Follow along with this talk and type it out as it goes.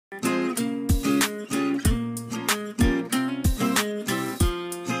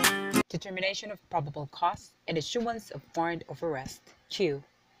determination of probable cause and issuance of warrant of arrest. Q.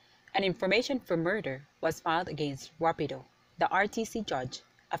 An information for murder was filed against Rapido, the RTC judge,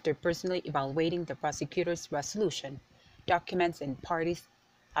 after personally evaluating the prosecutor's resolution, documents and parties'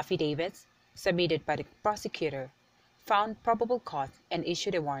 affidavits submitted by the prosecutor, found probable cause and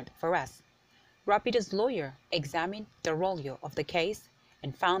issued a warrant of arrest. Rapido's lawyer examined the rollo of the case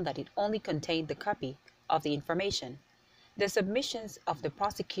and found that it only contained the copy of the information, the submissions of the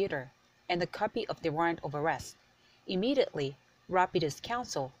prosecutor, and the copy of the warrant of arrest. Immediately, Rapido's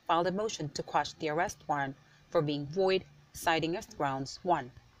counsel filed a motion to quash the arrest warrant for being void, citing as grounds 1.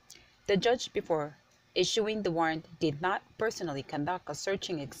 The judge, before issuing the warrant, did not personally conduct a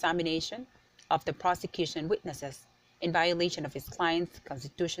searching examination of the prosecution witnesses in violation of his client's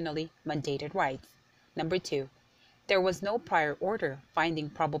constitutionally mandated rights. Number 2. There was no prior order finding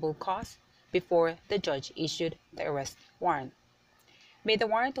probable cause before the judge issued the arrest warrant. May the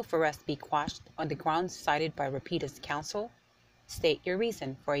warrant of arrest be quashed on the grounds cited by Rapido's counsel? State your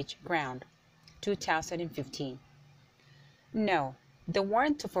reason for each ground. 2015. No, the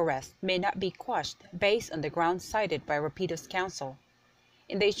warrant of arrest may not be quashed based on the grounds cited by Rapido's counsel.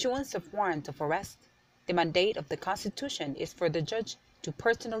 In the issuance of warrant of arrest, the mandate of the Constitution is for the judge to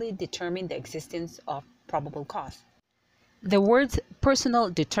personally determine the existence of probable cause. The word personal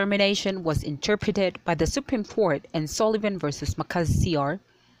determination was interpreted by the Supreme Court in Sullivan v. Macaz-CR,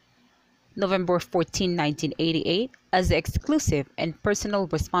 November 14, 1988, as the exclusive and personal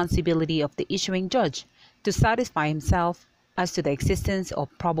responsibility of the issuing judge to satisfy himself as to the existence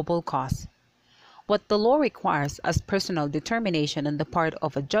of probable cause. What the law requires as personal determination on the part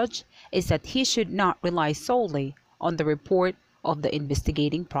of a judge is that he should not rely solely on the report of the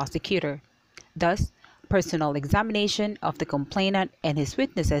investigating prosecutor. Thus, personal examination of the complainant and his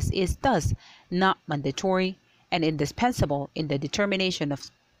witnesses is thus not mandatory and indispensable in the determination of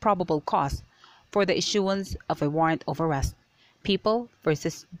probable cause for the issuance of a warrant of arrest. People v.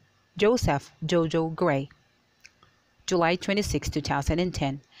 Joseph Jojo Gray, July 26,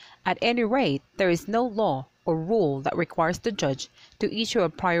 2010. At any rate, there is no law or rule that requires the judge to issue a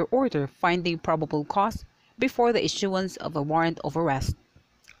prior order finding probable cause before the issuance of a warrant of arrest.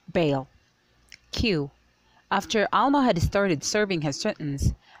 Bail. Q. After Alma had started serving her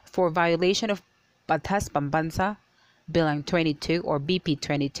sentence for violation of Batas Pambansa, Bilang 22 or BP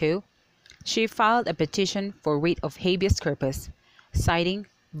 22, she filed a petition for writ of habeas corpus, citing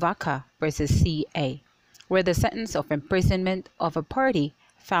Vaca v. C.A., where the sentence of imprisonment of a party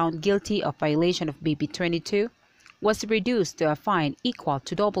found guilty of violation of BP 22 was reduced to a fine equal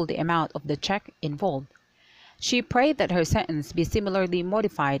to double the amount of the check involved. She prayed that her sentence be similarly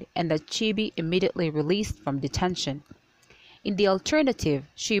modified and that she be immediately released from detention. In the alternative,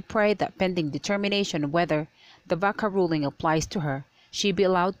 she prayed that pending determination whether the Vaca ruling applies to her, she be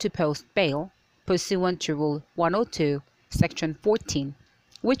allowed to post bail pursuant to Rule 102, Section 14,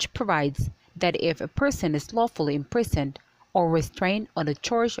 which provides that if a person is lawfully imprisoned or restrained on the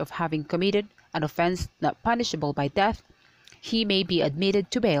charge of having committed an offense not punishable by death, he may be admitted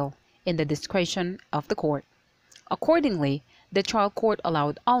to bail in the discretion of the court. Accordingly, the trial court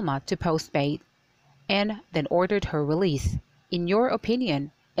allowed Alma to post bail and then ordered her release. In your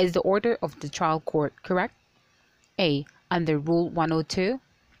opinion, is the order of the trial court correct? A. Under Rule 102?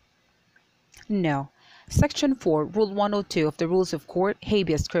 No. Section 4, Rule 102 of the Rules of Court,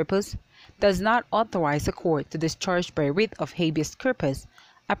 Habeas Corpus, does not authorize a court to discharge by writ of habeas corpus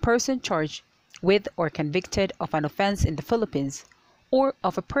a person charged with or convicted of an offense in the Philippines, or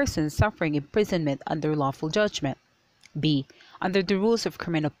of a person suffering imprisonment under lawful judgment. B. Under the Rules of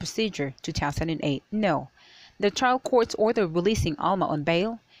Criminal Procedure, 2008, no. The trial court's order releasing Alma on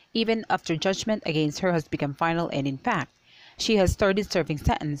bail, even after judgment against her has become final and in fact, she has started serving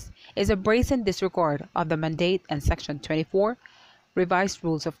sentence, is a brazen disregard of the mandate and Section 24, Revised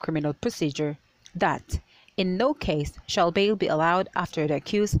Rules of Criminal Procedure, that in no case shall bail be allowed after the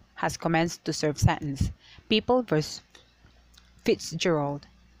accused has commenced to serve sentence. People v. Fitzgerald,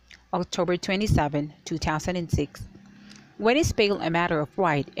 October 27, 2006. When is bail a matter of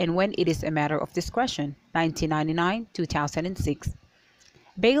right and when it is a matter of discretion? 1999, 2006.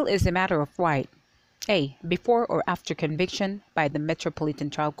 Bail is a matter of right. A. Before or after conviction by the Metropolitan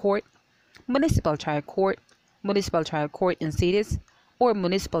Trial Court, Municipal Trial Court, Municipal Trial Court in cities, or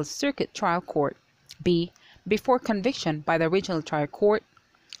Municipal Circuit Trial Court. B. Before conviction by the Regional Trial Court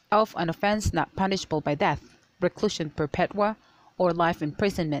of an offense not punishable by death, reclusion perpetua, or life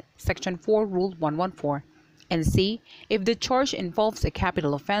imprisonment, Section 4, Rule 114. And C. If the charge involves a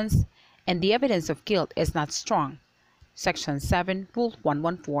capital offense and the evidence of guilt is not strong, Section 7, Rule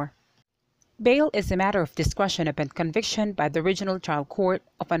 114. Bail is a matter of discretion upon conviction by the original trial court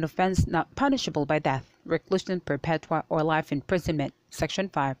of an offense not punishable by death, reclusion perpetua, or life imprisonment. Section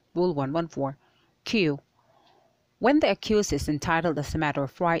 5, Rule 114. Q. When the accused is entitled as a matter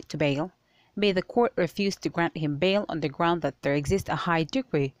of right to bail, may the court refuse to grant him bail on the ground that there exists a high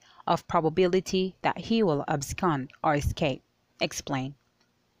degree of probability that he will abscond or escape. Explain.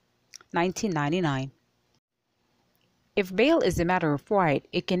 1999. If bail is a matter of right,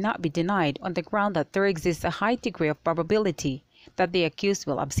 it cannot be denied on the ground that there exists a high degree of probability that the accused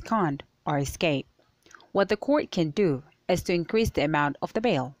will abscond or escape. What the court can do is to increase the amount of the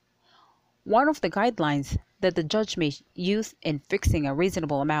bail. One of the guidelines that the judge may use in fixing a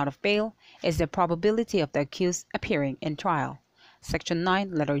reasonable amount of bail is the probability of the accused appearing in trial. Section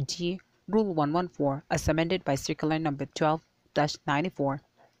 9, letter G, Rule 114, as amended by Circular Number 12-94.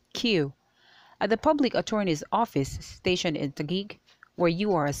 Q. At the public attorney's office stationed in Taguig, where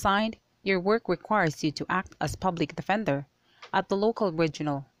you are assigned, your work requires you to act as public defender at the local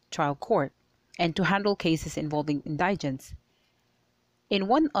regional trial court and to handle cases involving indigents. In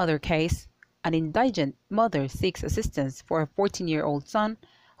one other case, an indigent mother seeks assistance for a 14-year-old son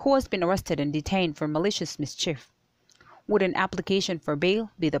who has been arrested and detained for malicious mischief. Would an application for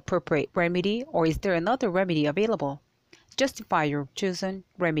bail be the appropriate remedy, or is there another remedy available? Justify your chosen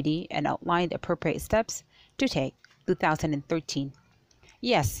remedy and outline the appropriate steps to take. 2013.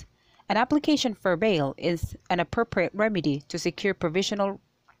 Yes, an application for bail is an appropriate remedy to secure provisional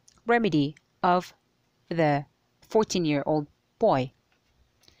remedy of the 14-year-old boy.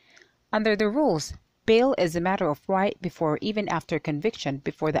 Under the rules, bail is a matter of right before or even after conviction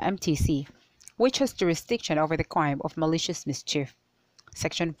before the MTC, which has jurisdiction over the crime of malicious mischief.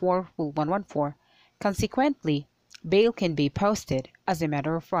 Section 4, Rule 114. Consequently, bail can be posted as a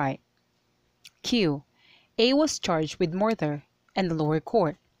matter of right. Q. A was charged with murder in the lower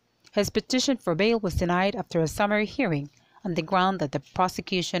court. His petition for bail was denied after a summary hearing on the ground that the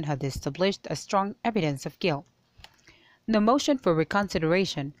prosecution had established a strong evidence of guilt. No motion for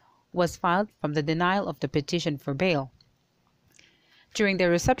reconsideration was filed from the denial of the petition for bail. During the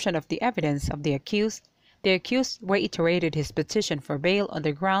reception of the evidence of the accused reiterated his petition for bail on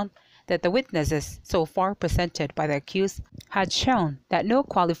the ground that the witnesses so far presented by the accused had shown that no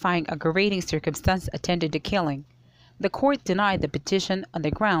qualifying aggravating circumstance attended the killing. The court denied the petition on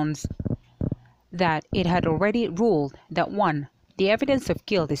the grounds that it had already ruled that 1. The evidence of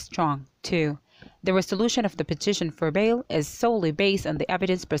guilt is strong, 2. The resolution of the petition for bail is solely based on the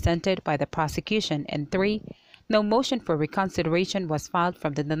evidence presented by the prosecution, and 3. No motion for reconsideration was filed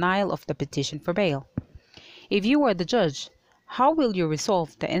from the denial of the petition for bail. If you were the judge, how will you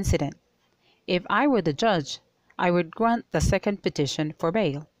resolve the incident? If I were the judge, I would grant the second petition for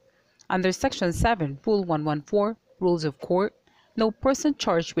bail. Under Section 7, Rule 114, Rules of Court, no person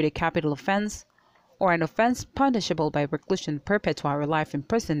charged with a capital offense or an offense punishable by reclusion perpetua or life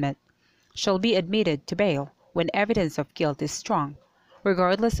imprisonment shall be admitted to bail when evidence of guilt is strong,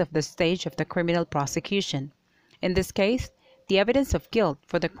 regardless of the stage of the criminal prosecution. In this case, the evidence of guilt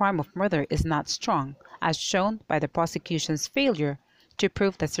for the crime of murder is not strong, as shown by the prosecution's failure to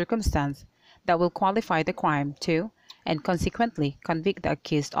prove the circumstance that will qualify the crime to, and consequently convict the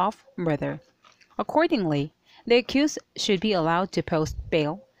accused of, murder. Accordingly, the accused should be allowed to post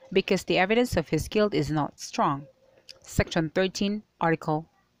bail because the evidence of his guilt is not strong. Section 13, Article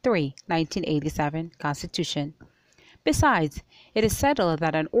 3, 1987 Constitution. Besides, it is settled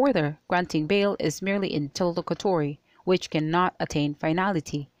that an order granting bail is merely interlocutory, which cannot attain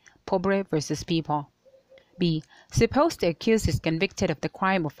finality. Pobre versus People. B. Suppose the accused is convicted of the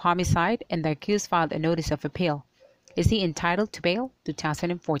crime of homicide and the accused filed a notice of appeal. Is he entitled to bail?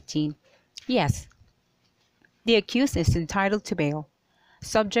 2014. Yes. The accused is entitled to bail,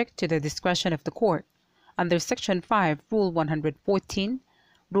 subject to the discretion of the court. Under Section 5, Rule 114,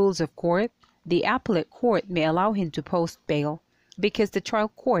 Rules of Court, the appellate court may allow him to post bail because the trial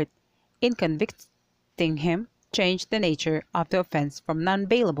court, in convicting him, changed the nature of the offense from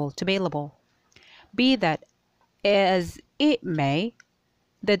non-bailable to bailable. Be that as it may,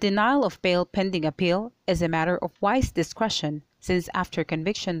 the denial of bail pending appeal is a matter of wise discretion, since after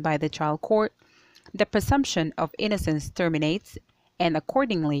conviction by the trial court, the presumption of innocence terminates, and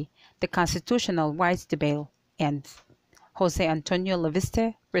accordingly, the constitutional rights to bail ends. Jose Antonio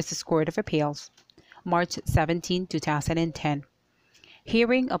Leviste v. Court of Appeals, March 17, 2010.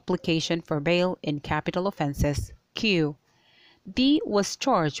 Hearing application for bail in capital offenses. Q. D was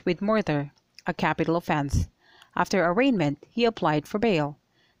charged with murder, a capital offense. After arraignment, he applied for bail.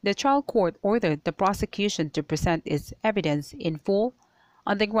 The trial court ordered the prosecution to present its evidence in full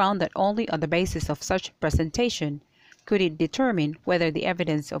on the ground that only on the basis of such presentation could it determine whether the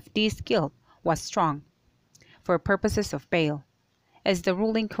evidence of D's guilt was strong for purposes of bail. Is the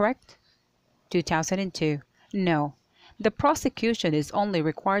ruling correct? 2002. No. The prosecution is only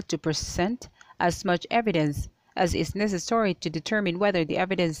required to present as much evidence as is necessary to determine whether the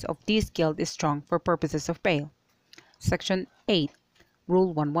evidence of this guilt is strong for purposes of bail. Section 8,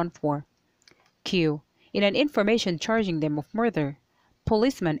 Rule 114. Q. In an information charging them of murder,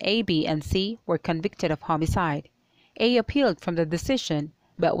 policemen A, B, and C were convicted of homicide. A appealed from the decision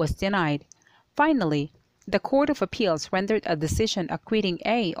but was denied. Finally, the Court of Appeals rendered a decision acquitting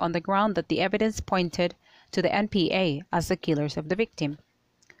A on the ground that the evidence pointed to the NPA as the killers of the victim.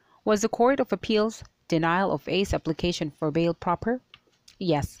 Was the Court of Appeals' denial of A's application for bail proper?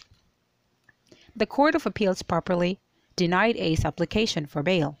 Yes. The Court of Appeals properly denied A's application for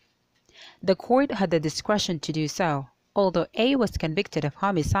bail. The court had the discretion to do so, although A was convicted of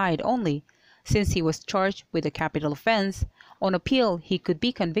homicide only, since he was charged with a capital offense. On appeal, he could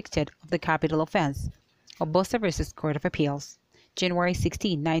be convicted of the capital offense. Obosa v. Court of Appeals, January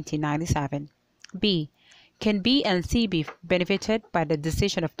 16, 1997. B. Can B and C be benefited by the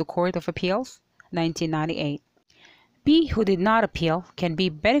decision of the Court of Appeals? 1998. B, who did not appeal, can be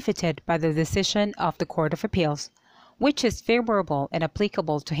benefited by the decision of the Court of Appeals, which is favorable and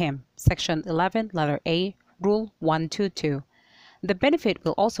applicable to him. Section 11, letter A, Rule 122. The benefit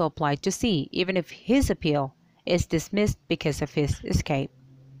will also apply to C, even if his appeal is dismissed because of his escape.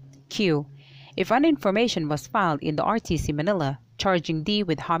 Q. If an information was filed in the RTC Manila charging D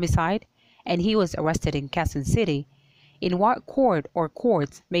with homicide, and he was arrested in Quezon City, in what court or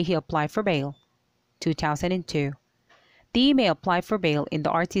courts may he apply for bail? 2002. D may apply for bail in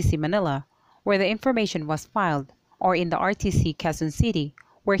the RTC Manila, where the information was filed, or in the RTC Quezon City,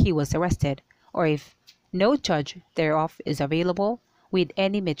 where he was arrested, or if no judge thereof is available, with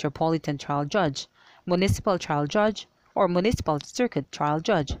any metropolitan trial judge, municipal trial judge, or municipal circuit trial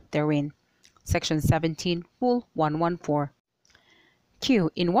judge therein. Section 17, Rule 114.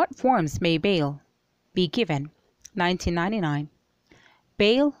 Q. In what forms may bail be given? 1999.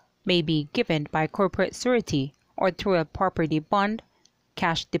 Bail may be given by corporate surety or through a property bond,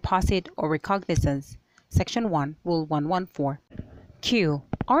 cash deposit, or recognizance. Section 1, Rule 114. Q.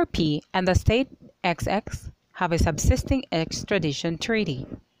 RP and the state XX have a subsisting extradition treaty.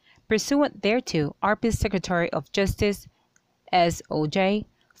 Pursuant thereto, RP's Secretary of Justice, SOJ,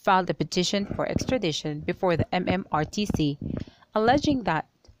 filed a petition for extradition before the MMRTC, alleging that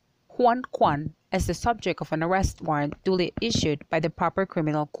Juan Juan is the subject of an arrest warrant duly issued by the proper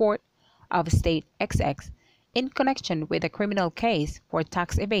criminal court of State XX in connection with a criminal case for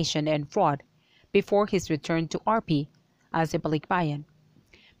tax evasion and fraud before his return to RP as a balikbayan.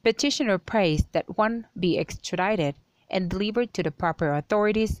 Petitioner praised that one be extradited and delivered to the proper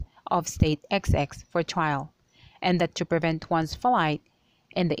authorities of State XX for trial, and that to prevent one's flight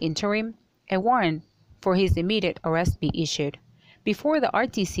in the interim, a warrant for his immediate arrest be issued. Before the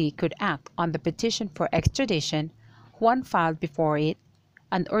RTC could act on the petition for extradition, Juan filed before it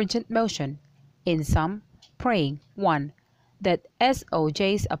an urgent motion, in sum, praying 1. That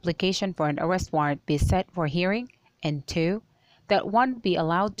SOJ's application for an arrest warrant be set for hearing, and 2. That one be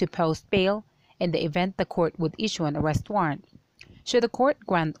allowed to post bail in the event the court would issue an arrest warrant. Should the court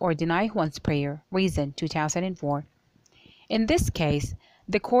grant or deny Juan's prayer? Reason 2004. In this case,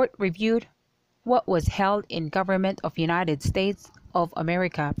 the court reviewed what was held in Government of United States of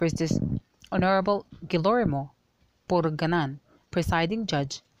America versus Honorable Guillermo Porganan, presiding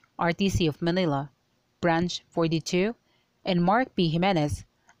judge, RTC of Manila, Branch 42, and Mark B. Jimenez,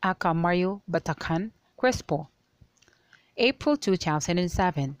 aka Mario Batacan Crespo, April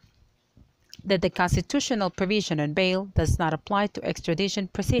 2007, that the constitutional provision on bail does not apply to extradition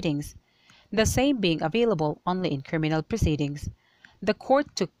proceedings, the same being available only in criminal proceedings. The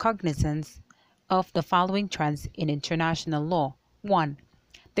court took cognizance of the following trends in international law. 1.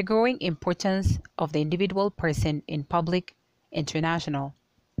 The growing importance of the individual person in public international.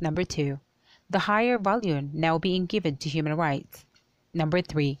 2. The higher value now being given to human rights.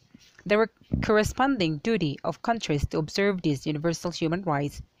 3. The corresponding duty of countries to observe these universal human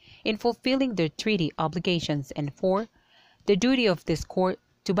rights in fulfilling their treaty obligations. And 4. The duty of this court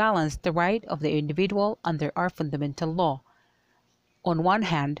to balance the right of the individual under our fundamental law on one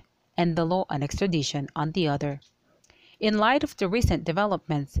hand and the law on extradition on the other. In light of the recent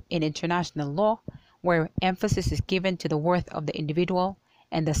developments in international law, where emphasis is given to the worth of the individual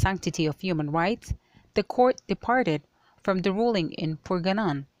and the sanctity of human rights, the court departed from the ruling in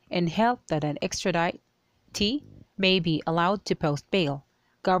Purganan and held that an extraditee may be allowed to post bail.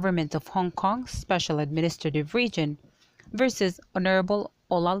 Government of Hong Kong Special Administrative Region versus Honorable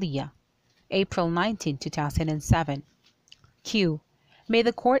Olalia, April 19, 2007. Q. May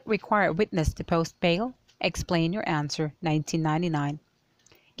the court require a witness to post bail? Explain your answer. 1999.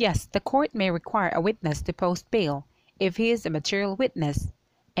 Yes, the court may require a witness to post bail if he is a material witness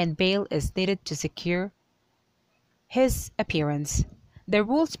and bail is needed to secure his appearance. The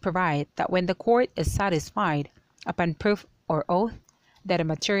rules provide that when the court is satisfied, upon proof or oath, that a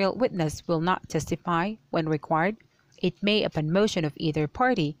material witness will not testify when required, it may, upon motion of either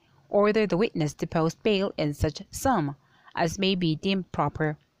party, order the witness to post bail in such sum as may be deemed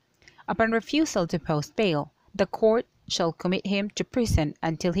proper. Upon refusal to post bail, the court shall commit him to prison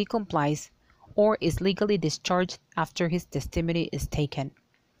until he complies or is legally discharged after his testimony is taken.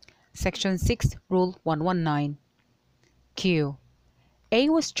 Section 6, Rule 119. Q. A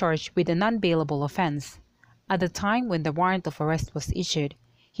was charged with a non-bailable offense. At the time when the warrant of arrest was issued,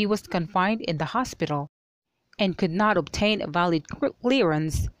 he was confined in the hospital and could not obtain a valid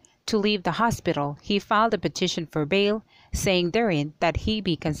clearance to leave the hospital. He filed a petition for bail, saying therein that he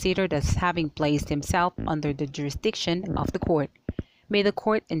be considered as having placed himself under the jurisdiction of the court. May the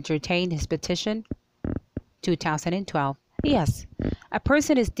court entertain his petition? 2012. Yes, a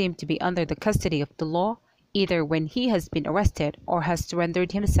person is deemed to be under the custody of the law either when he has been arrested or has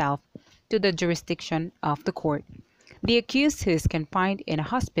surrendered himself to the jurisdiction of the court. The accused who is confined in a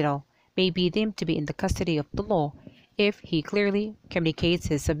hospital may be deemed to be in the custody of the law if he clearly communicates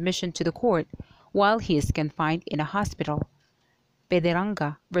his submission to the court while he is confined in a hospital.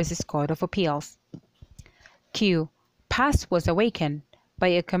 Pederanga v. Court of Appeals. Q. Paz was awakened by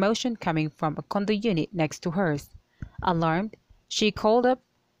a commotion coming from a condo unit next to hers. Alarmed, she called up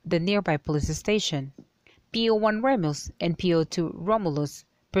the nearby police station. PO1 Remus and PO2 Romulus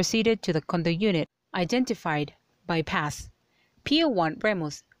proceeded to the condo unit identified by Paz. PO1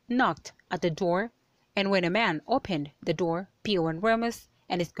 Remus knocked at the door, and when a man opened the door, PO1 Remus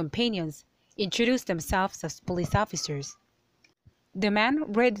and his companions introduced themselves as police officers. The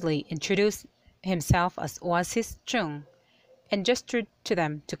man readily introduced himself as Oasis Chung and gestured to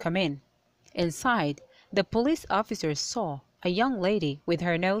them to come in. Inside, the police officers saw a young lady with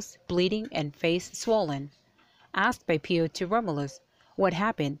her nose bleeding and face swollen. Asked by PO2 Romulus what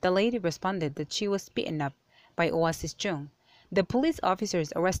happened, the lady responded that she was beaten up by Oasis Chung. The police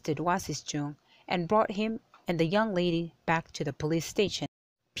officers arrested Oasis Chung and brought him and the young lady back to the police station.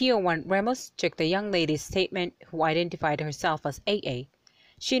 PO1 Remus took the young lady's statement, who identified herself as AA.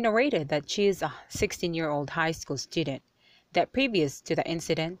 She narrated that she is a 16-year-old high school student, that previous to the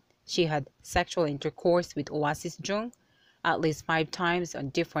incident, she had sexual intercourse with Oasis Chung at least 5 times on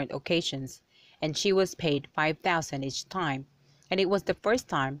different occasions, and she was paid 5,000 each time, and it was the first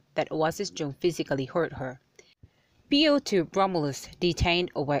time that Oasis Chung physically hurt her. PO2 Romulus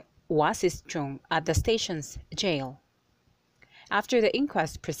detained Oasis Chung at the station's jail. After the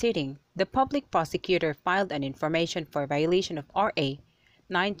inquest proceeding, the public prosecutor filed an information for violation of RA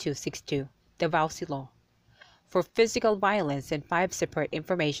 9262, the Vauci Law, for physical violence, and 5 separate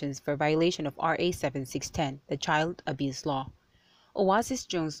informations for violation of RA 7610, the Child Abuse Law. Oasis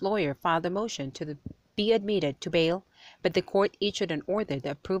Chung's lawyer filed a motion to be admitted to bail, but the court issued an order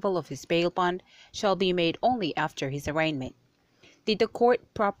that approval of his bail bond shall be made only after his arraignment. Did the court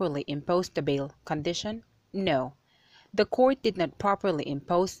properly impose the bail condition? No. The court did not properly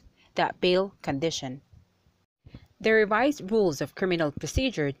impose that bail condition. The revised rules of criminal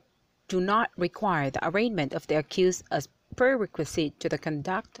procedure do not require the arraignment of the accused as prerequisite to the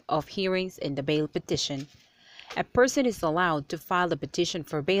conduct of hearings in the bail petition. A person is allowed to file a petition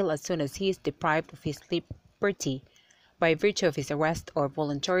for bail as soon as he is deprived of his liberty by virtue of his arrest or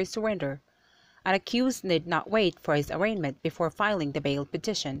voluntary surrender. An accused need not wait for his arraignment before filing the bail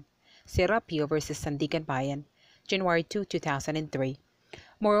petition. Serapio v. Sandigan Bayan, January 2, 2003.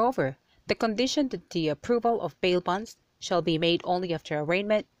 Moreover, the condition that the approval of bail bonds shall be made only after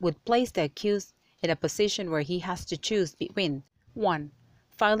arraignment would place the accused in a position where he has to choose between 1.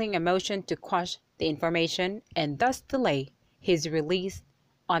 Filing a motion to quash the information and thus delay his release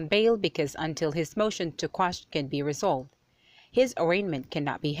on bail because until his motion to quash can be resolved, his arraignment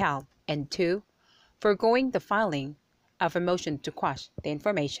cannot be held, and 2. Foregoing the filing of a motion to quash the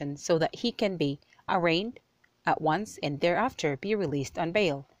information so that he can be arraigned at once and thereafter be released on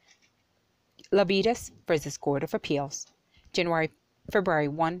bail. Lavidas v. Court of Appeals, February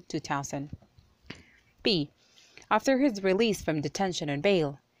 1, 2000. B. After his release from detention on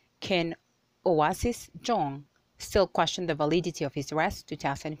bail, can Oasis Chung still question the validity of his arrest?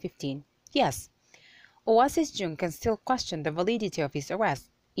 2015. Yes. Oasis Chung can still question the validity of his arrest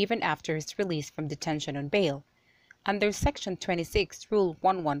even after his release from detention on bail. Under Section 26, Rule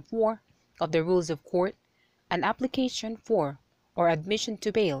 114 of the Rules of Court, an application for or admission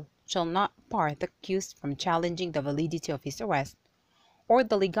to bail shall not bar the accused from challenging the validity of his arrest or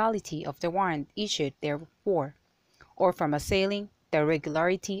the legality of the warrant issued therefor, or from assailing the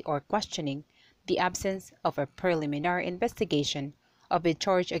regularity or questioning the absence of a preliminary investigation of a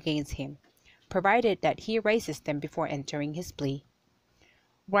charge against him, provided that he raises them before entering his plea.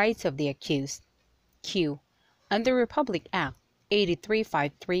 Rights of the accused. Q. Under Republic Act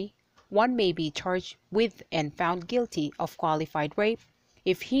 8353, one may be charged with and found guilty of qualified rape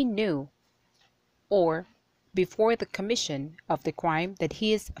if he knew or before the commission of the crime that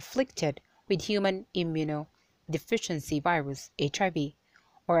he is afflicted with human immunodeficiency virus HIV,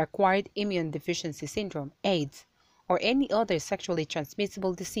 or acquired immune deficiency syndrome AIDS, or any other sexually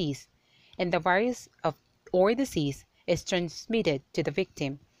transmissible disease, and the virus or disease is transmitted to the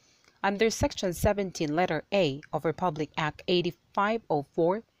victim. Under Section 17, letter A of Republic Act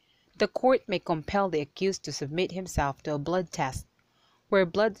 8504, the court may compel the accused to submit himself to a blood test, where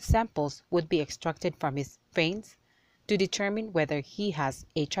blood samples would be extracted from his veins to determine whether he has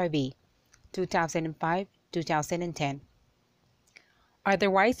HIV. 2005-2010. Are the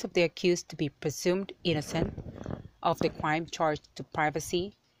rights of the accused to be presumed innocent of the crime charged to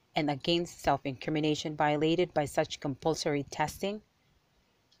privacy and against self-incrimination violated by such compulsory testing?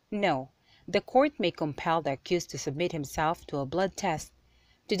 No. The court may compel the accused to submit himself to a blood test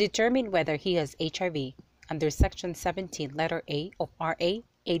to determine whether he has HIV under Section 17, letter A of RA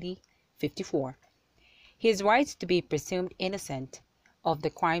 8054. His rights to be presumed innocent of the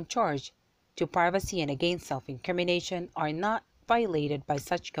crime charged to privacy and against self-incrimination are not violated by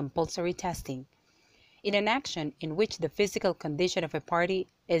such compulsory testing. In an action in which the physical condition of a party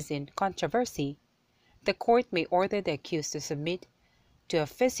is in controversy, the court may order the accused to submit to a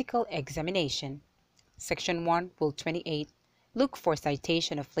physical examination. Section 1, Rule 28. Look for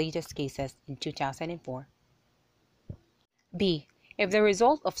citation of latest cases in 2004. B. If the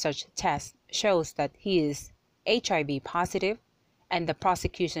result of such test shows that he is HIV positive and the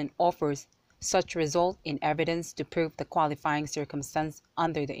prosecution offers such result in evidence to prove the qualifying circumstance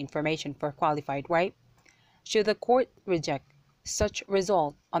under the information for qualified rape, should the court reject such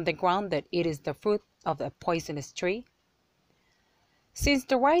result on the ground that it is the fruit of a poisonous tree? Since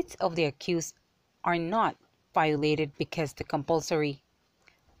the rights of the accused are not violated because the compulsory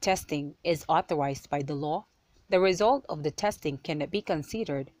testing is authorized by the law, the result of the testing cannot be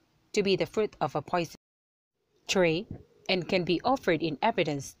considered to be the fruit of a poisonous tree and can be offered in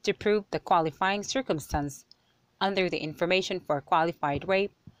evidence to prove the qualifying circumstance under the information for qualified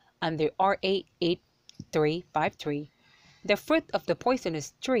rape under RA 8353. The fruit of the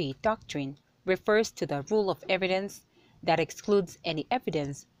poisonous tree doctrine refers to the rule of evidence that excludes any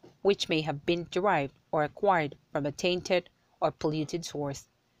evidence which may have been derived or acquired from a tainted or polluted source.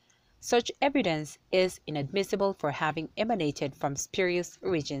 Such evidence is inadmissible for having emanated from spurious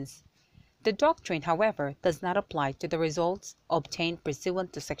origins. The doctrine, however, does not apply to the results obtained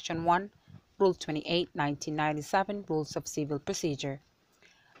pursuant to Section 1, Rule 28, 1997 Rules of Civil Procedure,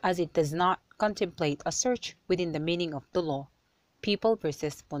 as it does not contemplate a search within the meaning of the law. People v.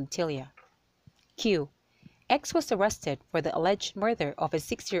 Montilla. Q. X was arrested for the alleged murder of a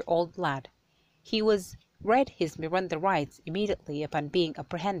 6-year-old lad. He was read his Miranda rights immediately upon being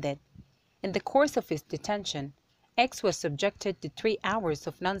apprehended. In the course of his detention, X was subjected to 3 hours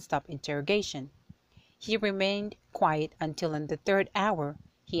of non-stop interrogation. He remained quiet until in the 3rd hour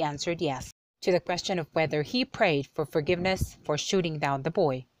he answered yes to the question of whether he prayed for forgiveness for shooting down the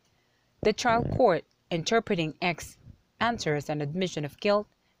boy. The trial court, interpreting X's answer as an admission of guilt,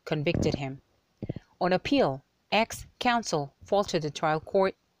 convicted him. On appeal, X's counsel faulted the trial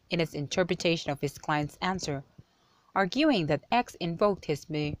court in its interpretation of his client's answer, arguing that X invoked his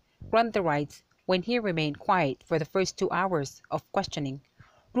Miranda rights when he remained quiet for the first 2 hours of questioning.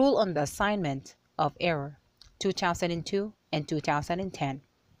 Rule on the Assignment of Error, 2002 and 2010.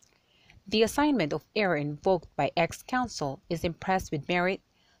 The assignment of error invoked by X's counsel is impressed with merit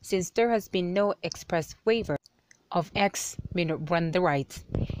since there has been no express waiver of X's Miranda rights.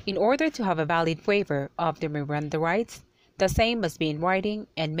 In order to have a valid waiver of the Miranda rights, the same must be in writing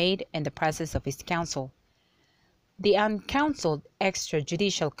and made in the presence of his counsel. The uncounseled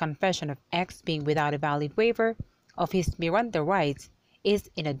extrajudicial confession of X being without a valid waiver of his Miranda rights is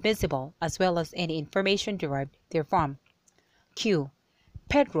inadmissible, as well as any information derived therefrom. Q.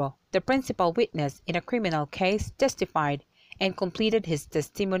 Pedro, the principal witness in a criminal case, testified and completed his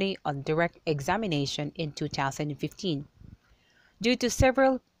testimony on direct examination in 2015. Due to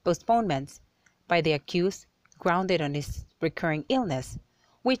several postponements by the accused, grounded on his recurring illness,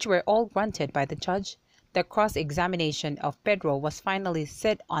 which were all granted by the judge, the cross-examination of Pedro was finally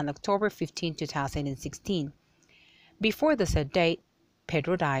set on October 15, 2016. Before the said date,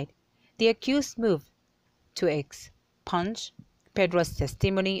 Pedro died. The accused moved to expunge Pedro's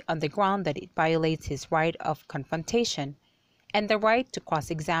testimony on the ground that it violates his right of confrontation and the right to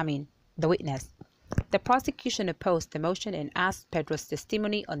cross-examine the witness. The prosecution opposed the motion and asked Pedro's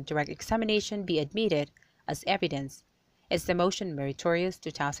testimony on direct examination be admitted as evidence. Is the motion meritorious?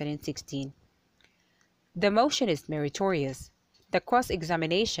 2016. The motion is meritorious. The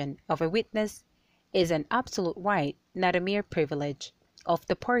cross-examination of a witness is an absolute right, not a mere privilege, of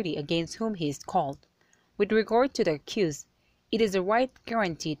the party against whom he is called. With regard to the accused, it is a right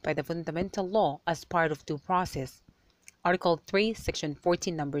guaranteed by the fundamental law as part of due process. Article 3, Section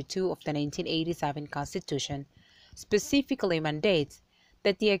 14, Number 2 of the 1987 Constitution specifically mandates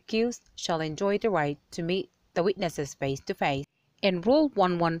that the accused shall enjoy the right to meet the witnesses face to face. In Rule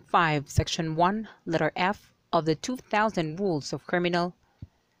 115, Section 1, letter F of the 2000 Rules of Criminal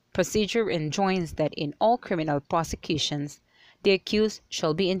Procedure enjoins that in all criminal prosecutions, the accused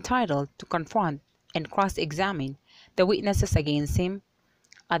shall be entitled to confront and cross-examine the witnesses against him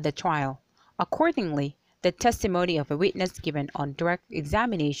at the trial. Accordingly, the testimony of a witness given on direct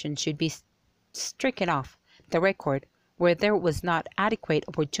examination should be stricken off the record where there was not adequate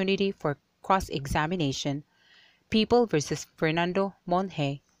opportunity for cross-examination. People v. Fernando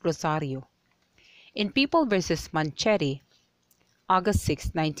Monje Rosario. In People v. Manchetti, August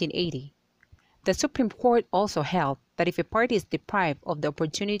 6, 1980, the Supreme Court also held that if a party is deprived of the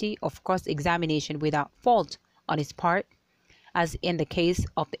opportunity of cross-examination without fault on his part, as in the case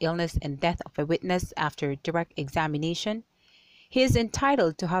of the illness and death of a witness after direct examination, he is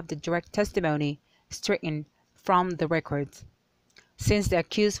entitled to have the direct testimony stricken from the records. Since the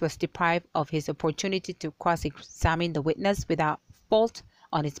accused was deprived of his opportunity to cross-examine the witness without fault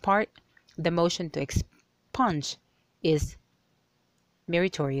on his part, the motion to expunge is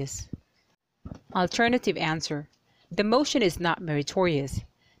meritorious. Alternative answer. The motion is not meritorious.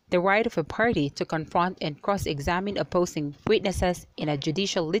 The right of a party to confront and cross-examine opposing witnesses in a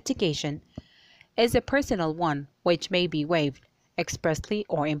judicial litigation is a personal one which may be waived, expressly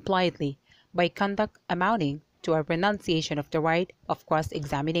or impliedly, by conduct amounting to a renunciation of the right of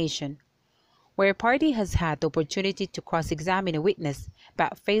cross-examination. Where a party has had the opportunity to cross-examine a witness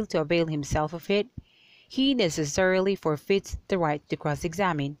but failed to avail himself of it, he necessarily forfeits the right to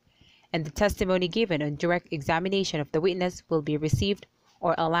cross-examine, and the testimony given on direct examination of the witness will be received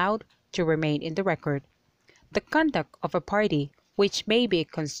or allowed to remain in the record. The conduct of a party, which may be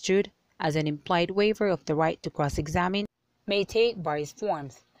construed as an implied waiver of the right to cross-examine, may take various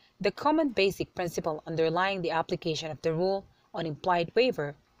forms. The common basic principle underlying the application of the rule on implied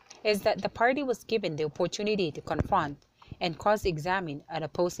waiver is that the party was given the opportunity to confront and cross-examine an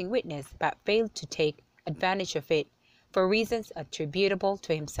opposing witness but failed to take advantage of it for reasons attributable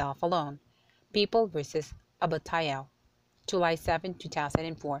to himself alone. People v. Abatayao, July 7,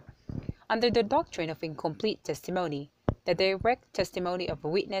 2004. Under the doctrine of incomplete testimony, the direct testimony of a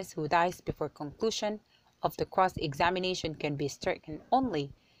witness who dies before conclusion of the cross-examination can be stricken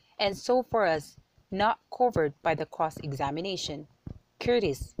only and so far as not covered by the cross-examination.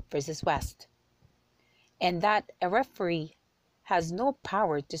 Curtis v. West. And that a referee has no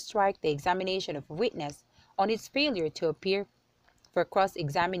power to strike the examination of a witness on its failure to appear for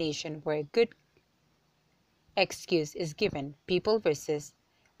cross-examination where a good excuse is given. People v.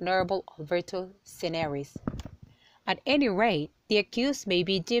 Honorable Alberto Cineris. At any rate, the accused may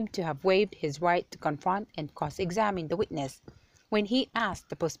be deemed to have waived his right to confront and cross-examine the witness when he asked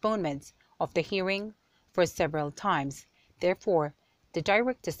the postponements of the hearing for several times. Therefore, the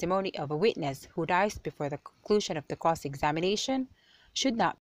direct testimony of a witness who dies before the conclusion of the cross-examination should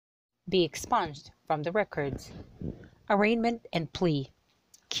not be expunged from the records. Arraignment and plea.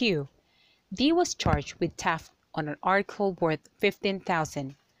 Q. D was charged with theft on an article worth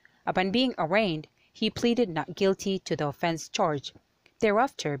 $15,000. Upon being arraigned, he pleaded not guilty to the offense charged.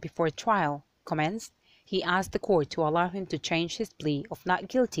 Thereafter, before trial commenced, he asked the court to allow him to change his plea of not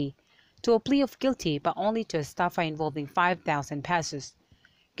guilty to a plea of guilty but only to a estafa involving 5,000 pesos.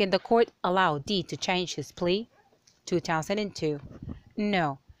 Can the court allow D to change his plea? 2002.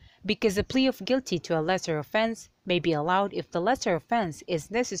 No, because a plea of guilty to a lesser offense may be allowed if the lesser offense is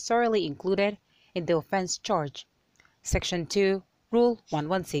necessarily included in the offense charge. Section 2, Rule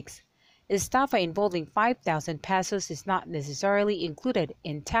 116. Estafa involving 5,000 pesos is not necessarily included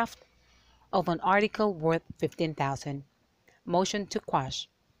in theft of an article worth 15,000. Motion to quash.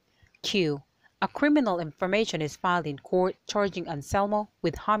 Q. A criminal information is filed in court charging Anselmo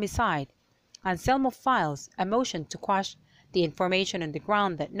with homicide. Anselmo files a motion to quash the information on the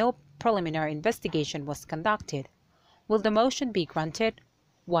ground that no preliminary investigation was conducted. Will the motion be granted?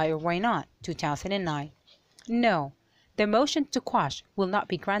 Why or why not? 2009. No, the motion to quash will not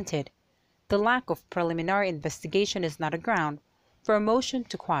be granted. The lack of preliminary investigation is not a ground For a motion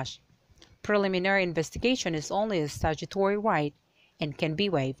to quash, preliminary investigation is only a statutory right and can be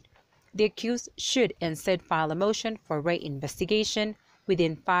waived. The accused should instead file a motion for reinvestigation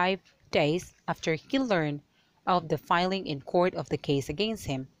within 5 days after he learned of the filing in court of the case against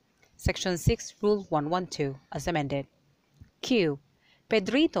him. Section 6, Rule 112, as amended. Q.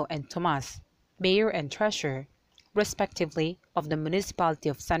 Pedrito and Tomas, Mayor and Treasurer, respectively, of the Municipality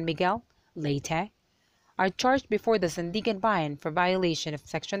of San Miguel, Leyte, are charged before the Sandigan Bayan for violation of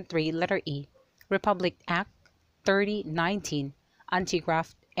Section 3, letter E, Republic Act 3019,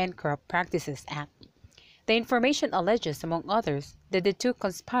 Anti-Graft and Corrupt Practices Act. The information alleges, among others, that the two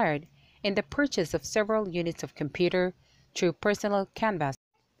conspired in the purchase of several units of computer through personal canvass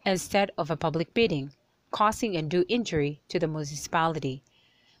instead of a public bidding, causing undue injury to the municipality.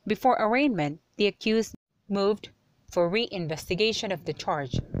 Before arraignment, the accused moved for reinvestigation of the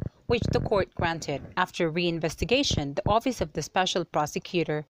charge, which the court granted. After reinvestigation, the Office of the Special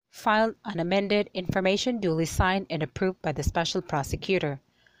Prosecutor filed an amended information duly signed and approved by the Special Prosecutor,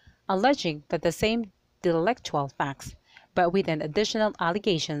 alleging that the same delictual facts, but with an additional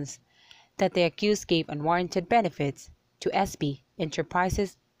allegations that the accused gave unwarranted benefits to SB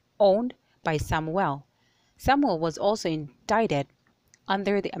Enterprises owned by Samuel. Samuel was also indicted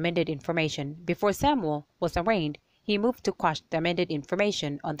under the amended information. Before Samuel was arraigned, he moved to quash the amended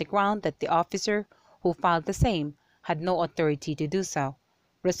information on the ground that the officer who filed the same had no authority to do so.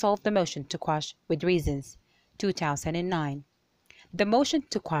 Resolved the motion to quash with reasons. 2009. The motion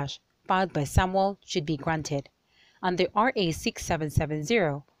to quash filed by Samuel should be granted. Under RA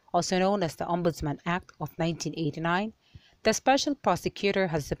 6770, also known as the Ombudsman Act of 1989, the Special Prosecutor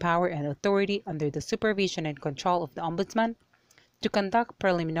has the power and authority under the supervision and control of the Ombudsman to conduct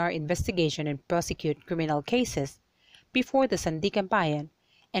preliminary investigation and prosecute criminal cases before the Sandigan Bayan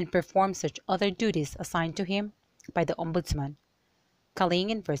and perform such other duties assigned to him by the Ombudsman.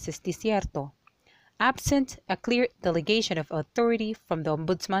 Kalingin v. Desierto. Absent a clear delegation of authority from the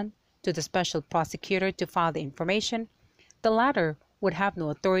Ombudsman to the Special Prosecutor to file the information, the latter would have no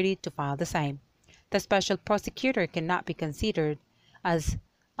authority to file the same. The Special Prosecutor cannot be considered as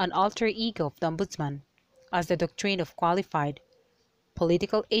an alter ego of the Ombudsman, as the doctrine of qualified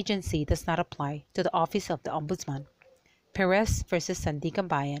political agency does not apply to the office of the Ombudsman. Perez v. Sandigan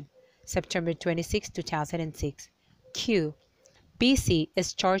Bayan, September 26, 2006. Q. BC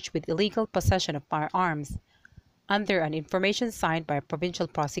is charged with illegal possession of firearms under an information signed by a provincial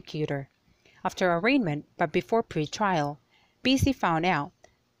prosecutor. After arraignment, but before pre-trial, BC found out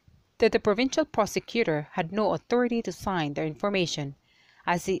that the provincial prosecutor had no authority to sign the information,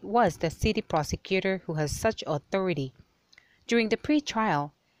 as it was the city prosecutor who has such authority. During the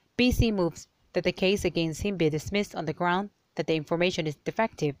pre-trial, BC moves that the case against him be dismissed on the ground that the information is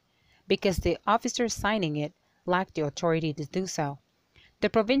defective because the officer signing it lacked the authority to do so. The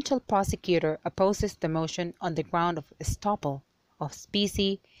provincial prosecutor opposes the motion on the ground of estoppel, of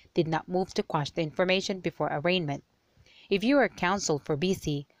BC did not move to quash the information before arraignment. If you are counsel for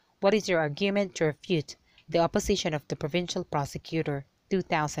BC, what is your argument to refute the opposition of the provincial prosecutor?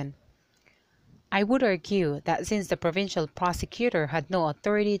 2000. I would argue that since the provincial prosecutor had no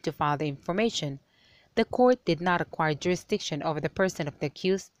authority to file the information, the court did not acquire jurisdiction over the person of the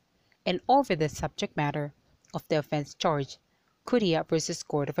accused and over the subject matter of the offense charged. Curia v.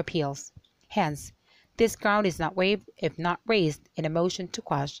 Court of Appeals. Hence, this ground is not waived if not raised in a motion to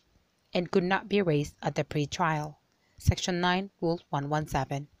quash and could not be raised at the pre-trial. Section 9, Rule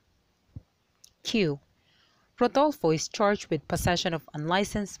 117. Q. Rodolfo is charged with possession of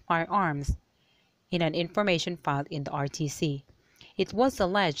unlicensed firearms in an information filed in the RTC. It was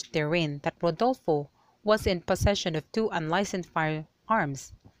alleged therein that Rodolfo was in possession of two unlicensed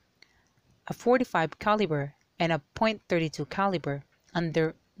firearms, a .45 caliber and a .32 caliber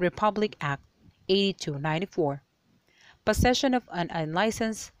under Republic Act 8294. Possession of an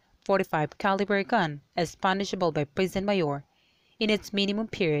unlicensed .45 caliber gun is punishable by prison mayor in its minimum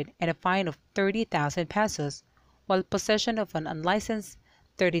period and a fine of 30,000 pesos, while possession of an unlicensed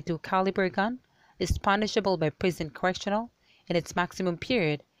 .32 caliber gun is punishable by prison correctional in its maximum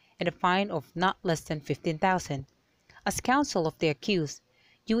period and a fine of not less than 15,000. As counsel of the accused,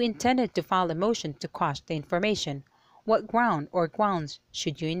 you intended to file a motion to quash the information. What ground or grounds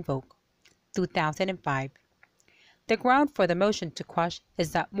should you invoke? 2005. The ground for the motion to quash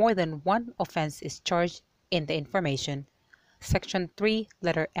is that more than one offense is charged in the information. Section 3,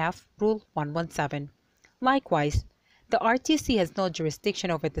 letter F, Rule 117. Likewise, the RTC has no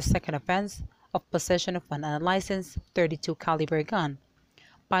jurisdiction over the second offense of possession of an unlicensed .32 caliber gun,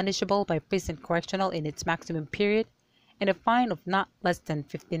 punishable by prison correctional in its maximum period and a fine of not less than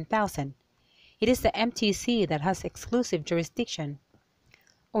 15,000. It is the MTC that has exclusive jurisdiction,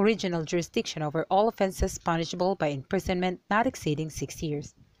 original jurisdiction over all offenses punishable by imprisonment not exceeding 6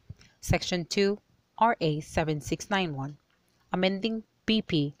 years. Section 2, RA 7691, amending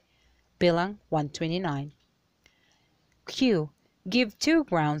BP Bilang 129. Q. Give two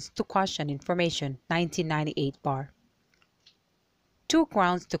grounds to question information, 1998 bar. Two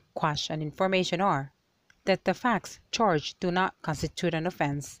grounds to question information are that the facts charged do not constitute an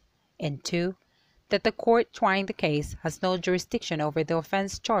offense, and 2. That the court trying the case has no jurisdiction over the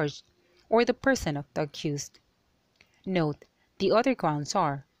offense charged or the person of the accused. Note, the other grounds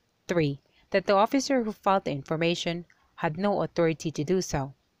are 3. That the officer who filed the information had no authority to do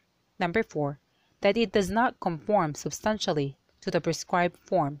so. Number 4. That it does not conform substantially to the prescribed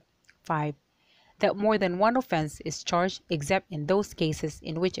form. 5. That more than one offense is charged except in those cases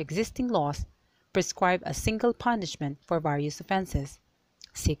in which existing laws prescribe a single punishment for various offenses.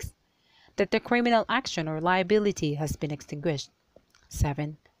 6. That the criminal action or liability has been extinguished.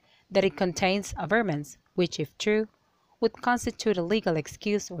 7. That it contains averments which, if true, would constitute a legal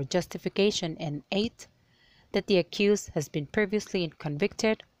excuse or justification, and 8. That the accused has been previously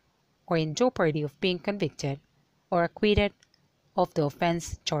convicted or in jeopardy of being convicted or acquitted of the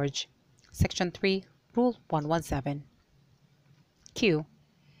offense charged. Section 3, Rule 117. Q.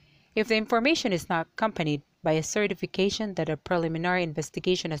 If the information is not accompanied by a certification that a preliminary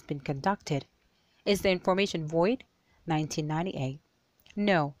investigation has been conducted, is the information void? 1998.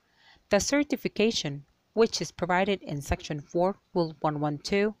 No. The certification, which is provided in Section 4, Rule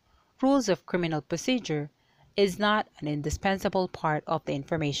 112, Rules of Criminal Procedure, is not an indispensable part of the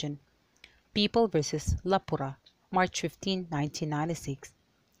information. People v. Lapura, March 15, 1996.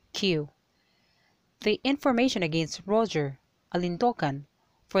 Q. The information against Roger Alindocan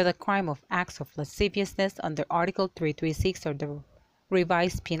for the crime of acts of lasciviousness under Article 336 of the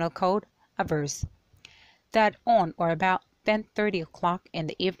Revised Penal Code avers that on or about 10:30 o'clock in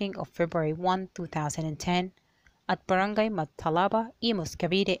the evening of February 1, 2010, at Barangay Matalaba, Imus,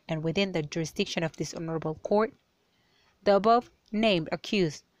 Cavite, and within the jurisdiction of this honorable court, the above-named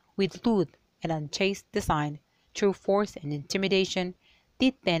accused, with lewd and unchaste design, through force and intimidation,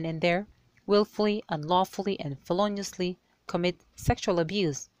 did then and there, willfully, unlawfully, and feloniously commit sexual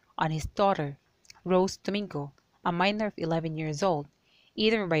abuse on his daughter, Rose Domingo, a minor of 11 years old,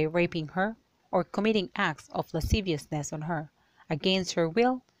 either by raping her or committing acts of lasciviousness on her, against her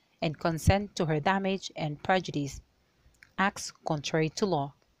will and consent to her damage and prejudice, acts contrary to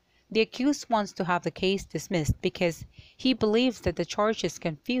law. The accused wants to have the case dismissed because he believes that the charge is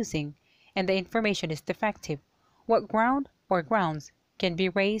confusing and the information is defective. What ground or grounds can be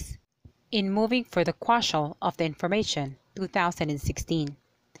raised in moving for the quashal of the information? 2016.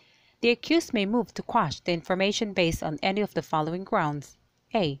 The accused may move to quash the information based on any of the following grounds.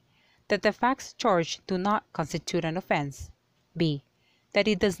 A. That the facts charged do not constitute an offense. B. That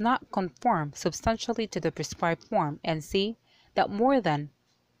it does not conform substantially to the prescribed form. And C. That more than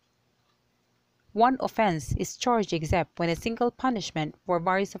one offense is charged except when a single punishment for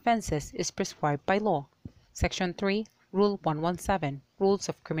various offenses is prescribed by law. Section 3, Rule 117, Rules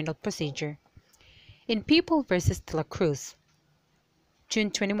of Criminal Procedure. In People v. De La Cruz,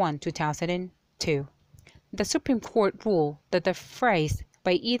 June 21, 2002, the Supreme Court ruled that the phrase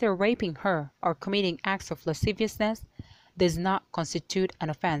by either raping her or committing acts of lasciviousness does not constitute an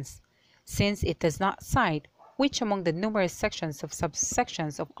offense, since it does not cite which among the numerous sections of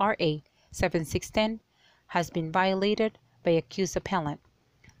subsections of RA 7610 has been violated by accused appellant.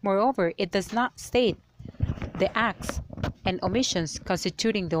 Moreover, it does not state the acts and omissions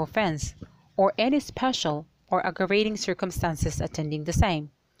constituting the offense, or any special or aggravating circumstances attending the same,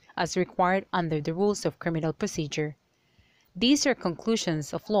 as required under the rules of criminal procedure. These are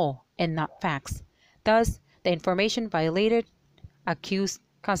conclusions of law and not facts. Thus, the information violated accused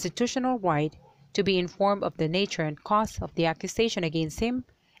constitutional right to be informed of the nature and cause of the accusation against him,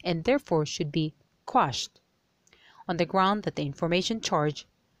 and therefore should be quashed, on the ground that the information charged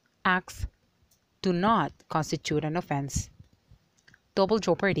acts do not constitute an offense. Double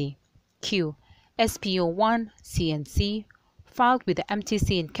jeopardy. Q. SPO 1 CNC filed with the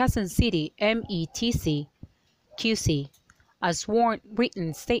MTC in Quezon City METC QC a sworn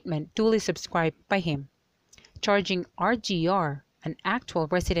written statement duly subscribed by him, charging RGR, an actual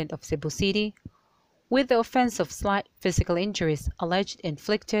resident of Cebu City, with the offense of slight physical injuries alleged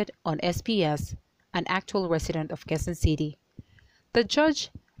inflicted on SPS, an actual resident of Quezon City. The judge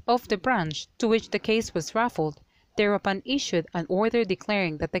of the branch to which the case was referred thereupon issued an order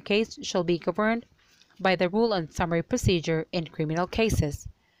declaring that the case shall be governed by the rule on summary procedure in criminal cases.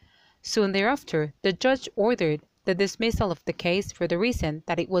 Soon thereafter, the judge ordered the dismissal of the case for the reason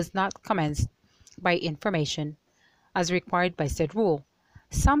that it was not commenced by information, as required by said rule.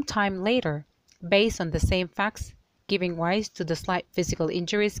 Some time later, based on the same facts giving rise to the slight physical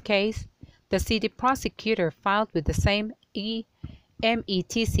injuries case, the city prosecutor filed with the same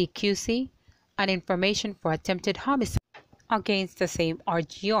METCQC an information for attempted homicide against the same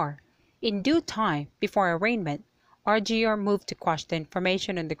RGR. In due time, before arraignment, RGR moved to quash the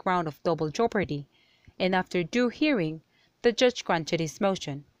information on the ground of double jeopardy, and after due hearing, the judge granted his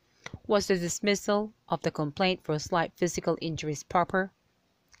motion. Was the dismissal of the complaint for slight physical injuries proper?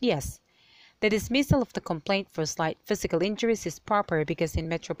 Yes. The dismissal of the complaint for slight physical injuries is proper because in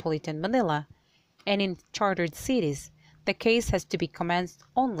Metropolitan Manila and in chartered cities, the case has to be commenced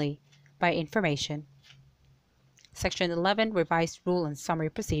only by information. Section 11, Revised Rule on Summary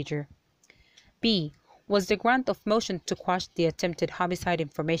Procedure. B. Was the grant of motion to quash the attempted homicide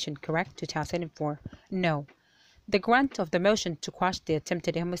information correct? 2004. No. The grant of the motion to quash the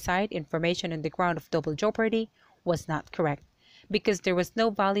attempted homicide information on the ground of double jeopardy was not correct, because there was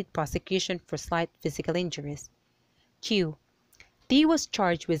no valid prosecution for slight physical injuries. Q. D was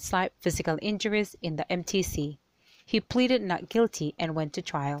charged with slight physical injuries in the MTC. He pleaded not guilty and went to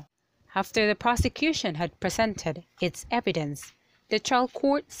trial. After the prosecution had presented its evidence, the trial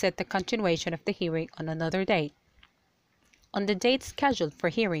court set the continuation of the hearing on another date. On the date scheduled for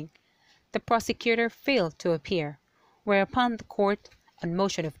hearing, the prosecutor failed to appear, whereupon the court, on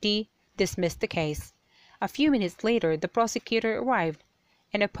motion of D, dismissed the case. A few minutes later, the prosecutor arrived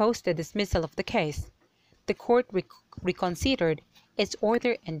and opposed the dismissal of the case. The court reconsidered its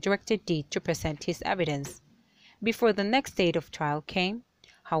order and directed D to present his evidence. Before the next date of trial came,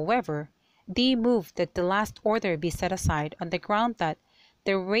 however, D moved that the last order be set aside on the ground that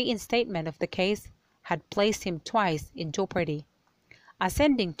the reinstatement of the case had placed him twice in jeopardy.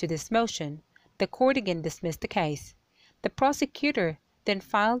 Ascending to this motion, the court again dismissed the case. The prosecutor then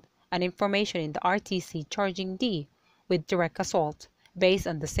filed an information in the RTC charging D with direct assault, based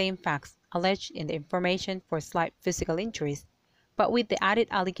on the same facts alleged in the information for slight physical injuries, but with the added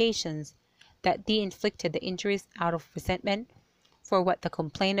allegations that D inflicted the injuries out of resentment for what the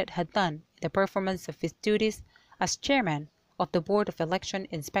complainant had done in the performance of his duties as chairman of the Board of Election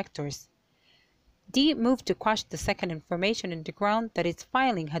Inspectors. D moved to quash the second information on the ground that its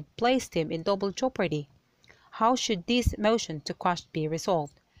filing had placed him in double jeopardy. How should this motion to quash be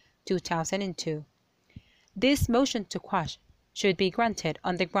resolved? 2002. This motion to quash should be granted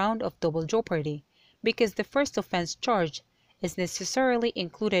on the ground of double jeopardy because the first offense charge is necessarily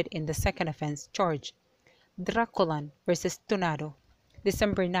included in the second offense charge. Draculan versus Tunado,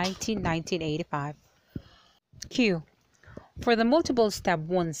 December 19, 1985. Q. For the multiple stab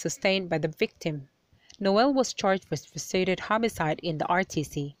wounds sustained by the victim, Noel was charged with frustrated homicide in the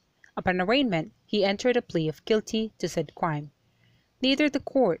RTC. Upon arraignment, he entered a plea of guilty to said crime. Neither the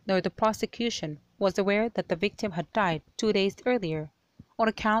court nor the prosecution was aware that the victim had died 2 days earlier on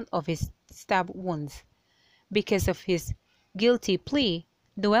account of his stab wounds. Because of his guilty plea,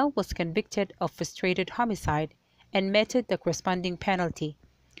 Noel was convicted of frustrated homicide and meted the corresponding penalty.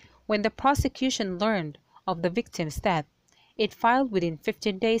 When the prosecution learned of the victim's death, it filed within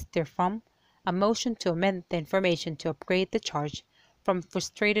 15 days therefrom a motion to amend the information to upgrade the charge from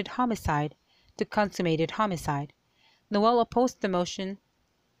frustrated homicide to consummated homicide. Noel opposed the motion,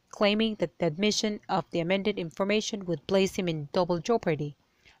 claiming that the admission of the amended information would place him in double jeopardy.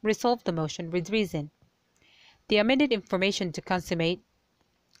 Resolved the motion with reason. The amended information to consummate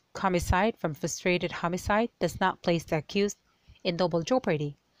homicide from frustrated homicide does not place the accused in double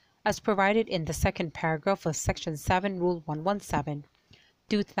jeopardy, as provided in the second paragraph of Section 7, Rule 117,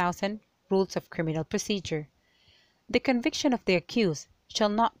 2000 Rules of Criminal Procedure. The conviction of the accused shall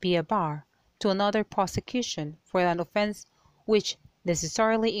not be a bar to another prosecution for an offense which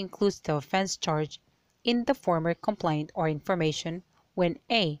necessarily includes the offense charged in the former complaint or information when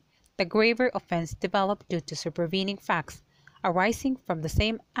a. the graver offense developed due to supervening facts arising from the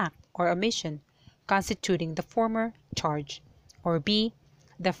same act or omission constituting the former charge, or b.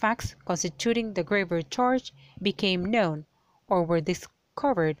 the facts constituting the graver charge became known or were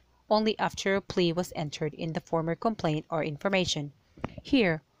discovered only after a plea was entered in the former complaint or information.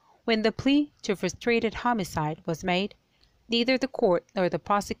 Here, when the plea to frustrated homicide was made, neither the court nor the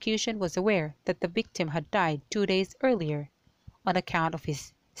prosecution was aware that the victim had died 2 days earlier on account of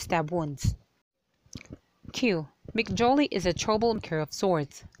his stab wounds. Q. McJolly is a troublemaker of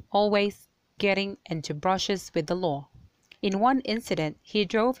sorts, always getting into brushes with the law. In one incident, he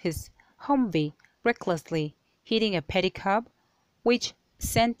drove his Humvee recklessly, hitting a pedicab, which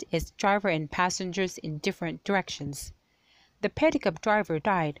sent its driver and passengers in different directions. The pedicab driver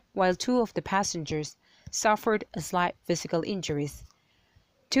died, while 2 of the passengers suffered slight physical injuries.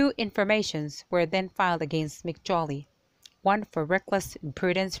 Two informations were then filed against McJolly, one for reckless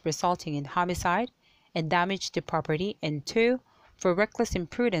imprudence resulting in homicide and damage to property, and two for reckless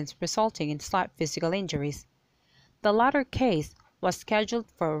imprudence resulting in slight physical injuries. The latter case was scheduled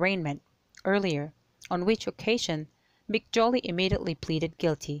for arraignment earlier, on which occasion McJolly immediately pleaded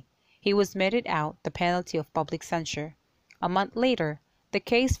guilty. He was meted out the penalty of public censure. A month later, the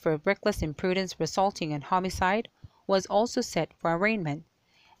case for reckless imprudence resulting in homicide was also set for arraignment.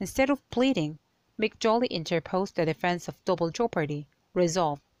 Instead of pleading, McJolly interposed the defense of double jeopardy,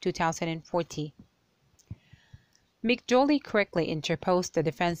 resolved 2040. McJolly correctly interposed the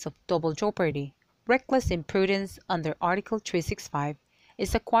defense of double jeopardy. Reckless imprudence under Article 365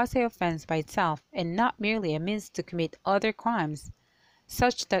 is a quasi-offense by itself and not merely a means to commit other crimes,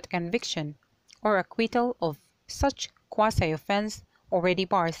 such that conviction or acquittal of such quasi-offense already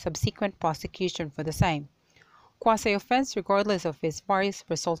bars subsequent prosecution for the same quasi-offense regardless of its various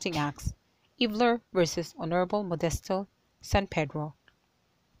resulting acts. Ivler v. Honorable Modesto San Pedro,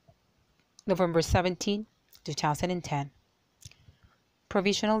 November 17, 2010.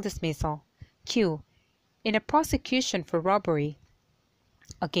 Provisional dismissal. Q. In a prosecution for robbery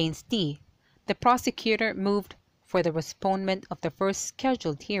against D, the prosecutor moved for the postponement of the first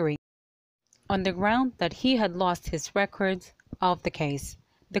scheduled hearing on the ground that he had lost his records of the case.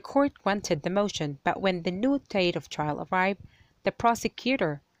 The court granted the motion, but when the new date of trial arrived, the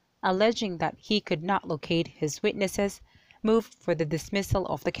prosecutor, alleging that he could not locate his witnesses, moved for the dismissal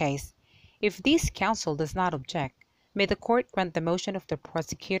of the case. If this counsel does not object, may the court grant the motion of the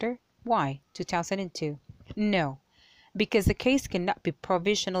prosecutor? Why? 2002. No, because the case cannot be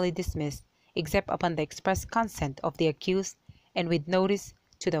provisionally dismissed except upon the express consent of the accused and with notice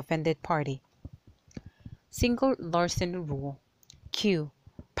to the offended party. Single larceny rule. Q.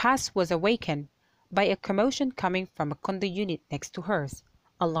 Paz was awakened by a commotion coming from a condo unit next to hers.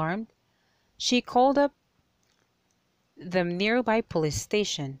 Alarmed, she called up the nearby police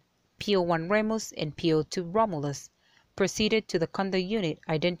station. PO1 Remus and PO2 Romulus proceeded to the condo unit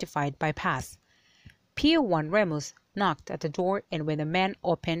identified by Paz. PO1 Remus knocked at the door, and when the man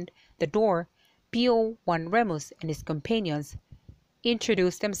opened the door, PO1 Remus and his companions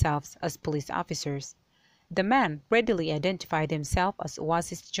introduced themselves as police officers. The man readily identified himself as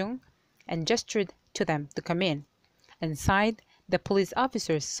Oasis Jung and gestured to them to come in. Inside, the police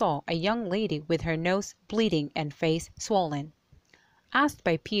officers saw a young lady with her nose bleeding and face swollen. Asked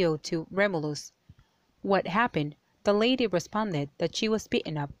by PO2 Remulus what happened, the lady responded that she was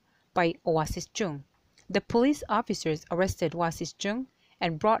beaten up by Oasis Jung. The police officers arrested Oasis Jung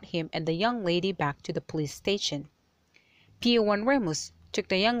and brought him and the young lady back to the police station. PO1 Remus took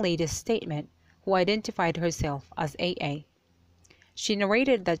the young lady's statement, who identified herself as AA. She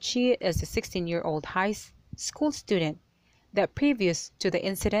narrated that she is a 16-year-old high school student, that previous to the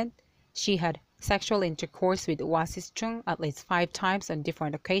incident, she had sexual intercourse with Oasis Jung at least 5 times on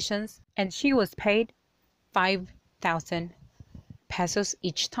different occasions, and she was paid 5,000 pesos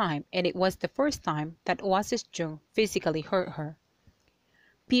each time, and it was the first time that Oasis Jung physically hurt her.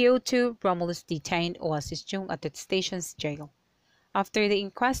 PO2 Romulus detained Oasis Jung at the station's jail. After the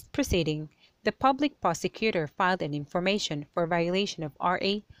inquest proceeding, the public prosecutor filed an information for violation of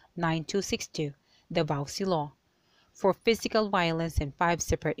RA 9262, the Vauci Law, for physical violence, and 5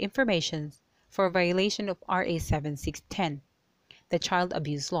 separate informations for violation of RA 7610, the Child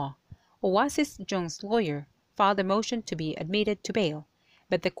Abuse Law. Oasis Jung's lawyer filed a motion to be admitted to bail,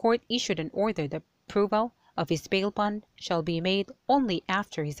 but the court issued an order that approval of his bail bond shall be made only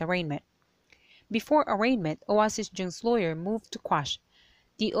after his arraignment. Before arraignment, Oasis Jung's lawyer moved to quash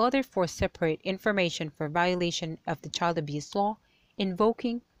the other 4 separate information for violation of the Child Abuse Law,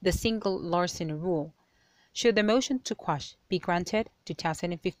 invoking the single larceny rule. Should the motion to quash be granted?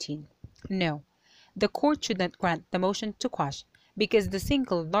 2015. No, the court should not grant the motion to quash because the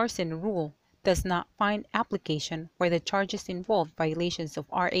single larceny rule does not find application where the charges involve violations of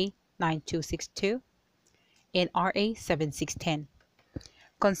RA 9262 and RA 7610,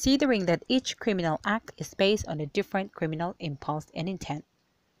 considering that each criminal act is based on a different criminal impulse and intent.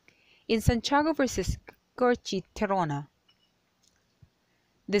 In Santiago v. Corchiterona,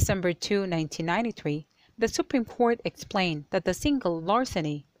 December 2, 1993, the Supreme Court explained that the single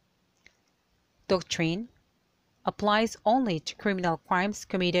larceny doctrine applies only to criminal crimes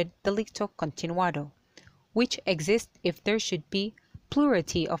committed delicto continuado, which exist if there should be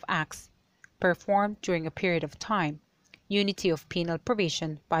plurality of acts performed during a period of time, unity of penal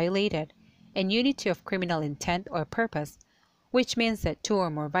provision violated, and unity of criminal intent or purpose, which means that 2 or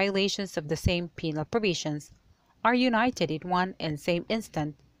more violations of the same penal provisions are united in one and same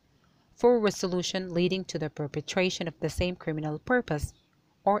instant for resolution leading to the perpetration of the same criminal purpose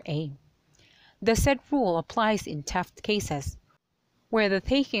or A. The said rule applies in theft cases, where the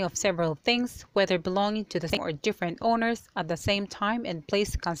taking of several things, whether belonging to the same or different owners at the same time and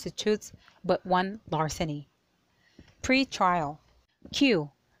place, constitutes but one larceny. Pre-trial.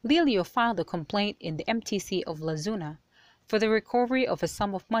 Q. Lelio filed a complaint in the MTC of Lazuna for the recovery of a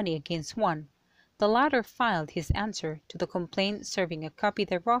sum of money against one. The latter filed his answer to the complaint serving a copy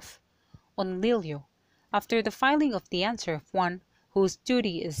thereof on Lelio, after the filing of the answer of one whose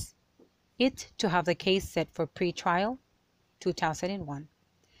duty is it to have the case set for pre-trial, 2001.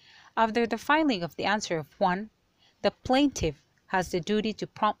 After the filing of the answer of one, the plaintiff has the duty to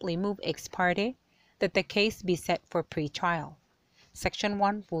promptly move ex parte that the case be set for pre-trial. Section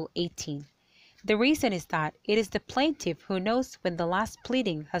 1, Rule 18. The reason is that it is the plaintiff who knows when the last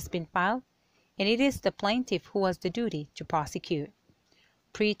pleading has been filed, and it is the plaintiff who has the duty to prosecute.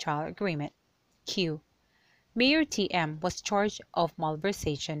 Pre-trial agreement. Q. Mayor T.M. was charged of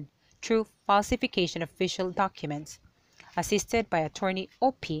malversation through falsification of official documents, assisted by attorney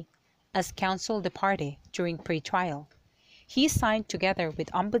O.P. as counsel de parte during pre-trial. He signed together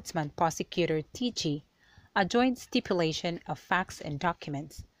with Ombudsman Prosecutor T.G. a joint stipulation of facts and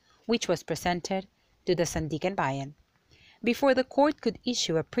documents, which was presented to the Sandigan Bayan. Before the court could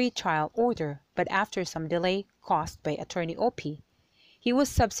issue a pre-trial order, but after some delay caused by attorney O.P., he was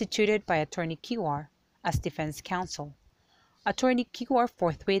substituted by attorney Q.R. as defense counsel. Attorney Q.R.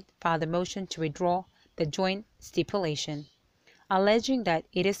 forthwith filed a motion to withdraw the joint stipulation, alleging that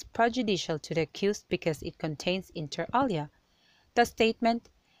it is prejudicial to the accused because it contains inter alia the statement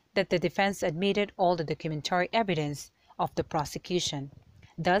that the defense admitted all the documentary evidence of the prosecution,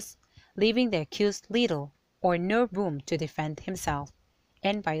 thus leaving the accused little or no room to defend himself,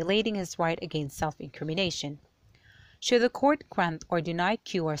 and violating his right against self-incrimination. Should the court grant or deny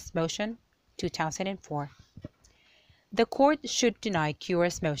Q.R.'s motion, 2004. The court should deny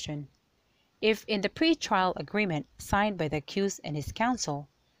Q.R.'s motion if, in the pre-trial agreement signed by the accused and his counsel,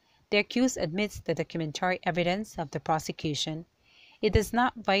 the accused admits the documentary evidence of the prosecution, it does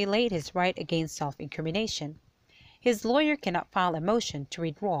not violate his right against self-incrimination. His lawyer cannot file a motion to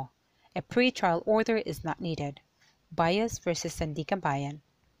withdraw. A pre-trial order is not needed. Bias v. Sandigan Bayan.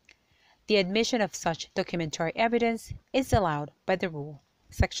 The admission of such documentary evidence is allowed by the rule.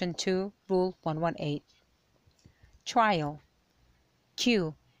 Section 2, Rule 118. Trial.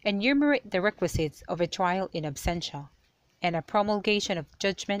 Q. Enumerate the requisites of a trial in absentia and a promulgation of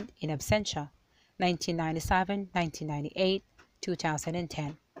judgment in absentia, 1997, 1998,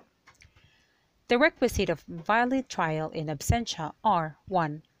 2010. The requisite of valid trial in absentia are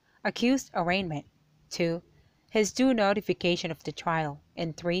 1. Accused arraignment, 2. His due notification of the trial,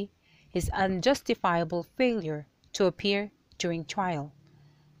 and 3. His unjustifiable failure to appear during trial.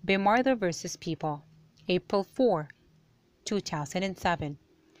 Bemardo v. People, April 4, 2007.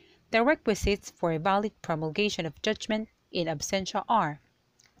 The requisites for a valid promulgation of judgment in absentia are: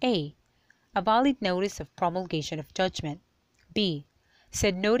 A. A valid notice of promulgation of judgment. B.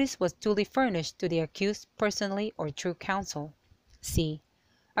 Said notice was duly furnished to the accused personally or through counsel. C.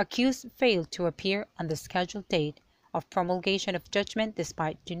 Accused failed to appear on the scheduled date of promulgation of judgment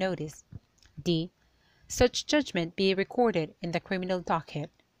despite due notice. D. Such judgment be recorded in the criminal docket.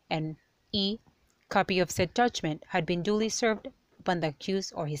 And E. Copy of said judgment had been duly served upon the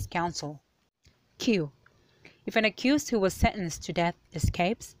accused or his counsel. Q. If an accused who was sentenced to death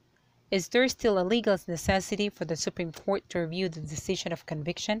escapes, is there still a legal necessity for the Supreme Court to review the decision of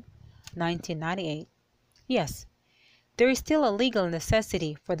conviction? 1998. Yes, there is still a legal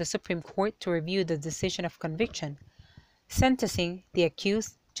necessity for the Supreme Court to review the decision of conviction, sentencing the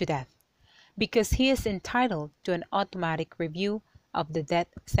accused to death, because he is entitled to an automatic review of the death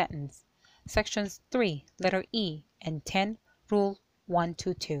sentence. Sections 3, letter E, and 10, Rule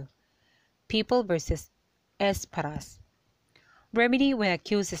 122. People v. Esparas. Remedy when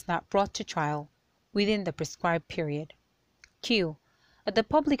accused is not brought to trial within the prescribed period. Q. At the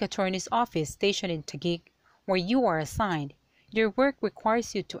public attorney's office stationed in Taguig, where you are assigned, your work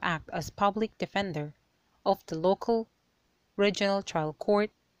requires you to act as public defender of the local regional trial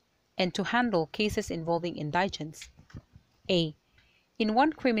court and to handle cases involving indigents. A. In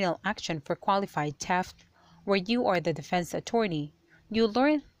one criminal action for qualified theft, where you are the defense attorney, you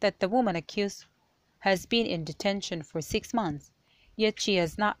learn that the woman accused has been in detention for 6 months, yet she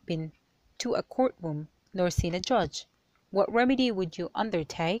has not been to a courtroom nor seen a judge. What remedy would you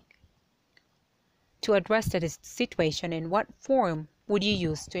undertake to address this situation, and what forum would you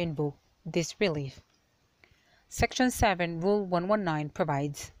use to invoke this relief? Section 7, Rule 119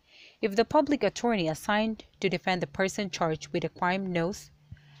 provides, if the public attorney assigned to defend the person charged with a crime knows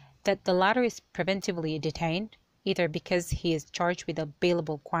that the latter is preventively detained, either because he is charged with a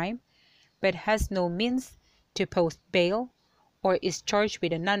bailable crime but has no means to post bail, or is charged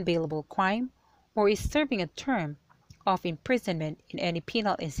with a non-bailable crime, or is serving a term of imprisonment in any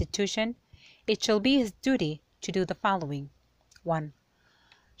penal institution, it shall be his duty to do the following. 1.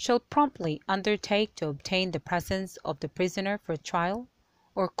 Shall promptly undertake to obtain the presence of the prisoner for trial,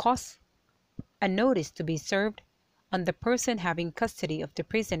 or cause a notice to be served on the person having custody of the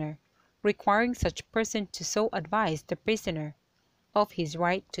prisoner, requiring such person to so advise the prisoner of his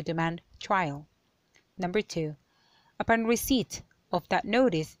right to demand trial. 2. Upon receipt of that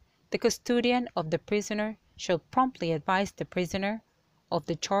notice, the custodian of the prisoner shall promptly advise the prisoner of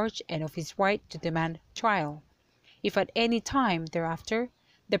the charge and of his right to demand trial. If at any time thereafter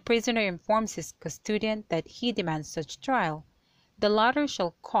the prisoner informs his custodian that he demands such trial, the latter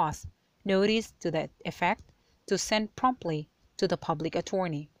shall cause notice to that effect to send promptly to the public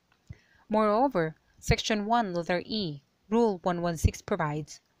attorney. Moreover, Section 1, letter E, Rule 116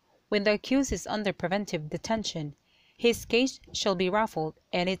 provides, when the accused is under preventive detention, his case shall be raffled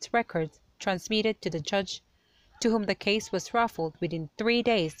and its records transmitted to the judge to whom the case was raffled within 3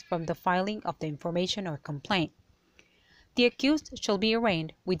 days from the filing of the information or complaint. The accused shall be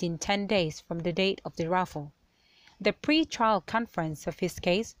arraigned within 10 days from the date of the raffle. The pre-trial conference of his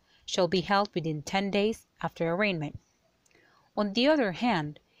case shall be held within 10 days after arraignment. On the other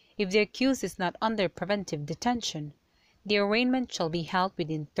hand, if the accused is not under preventive detention, the arraignment shall be held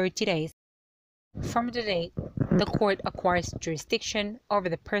within 30 days from the date the court acquires jurisdiction over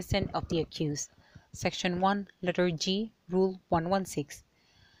the person of the accused. Section 1, letter G, Rule 116.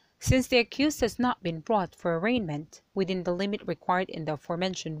 Since the accused has not been brought for arraignment within the limit required in the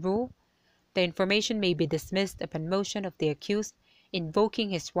aforementioned rule, the information may be dismissed upon motion of the accused invoking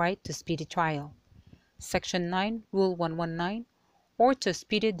his right to speedy trial. Section 9, Rule 119, or to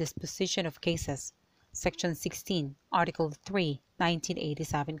speedy disposition of cases. Section 16, Article 3,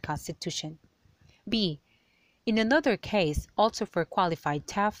 1987 Constitution. B. In another case, also for qualified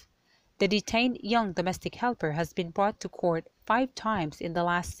theft, the detained young domestic helper has been brought to court 5 times in the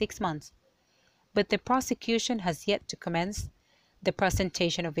last 6 months, but the prosecution has yet to commence the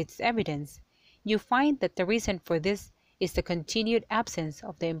presentation of its evidence. You find that the reason for this is the continued absence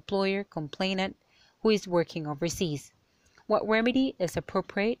of the employer complainant who is working overseas. What remedy is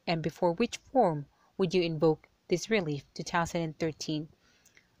appropriate and before which form would you invoke this relief? 2013.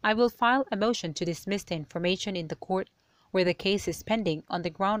 I will file a motion to dismiss the information in the court where the case is pending on the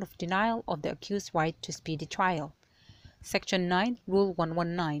ground of denial of the accused's right to speedy trial. Section 9, Rule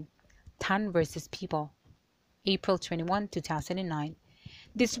 119, Tan v. People, April 21, 2009.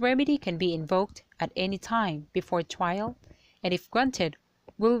 This remedy can be invoked at any time before trial and if granted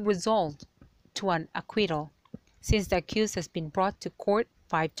will result to an acquittal, since the accused has been brought to court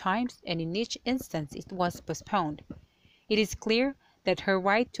 5 times and in each instance it was postponed. It is clear that her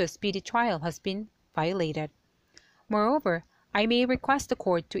right to a speedy trial has been violated. Moreover, I may request the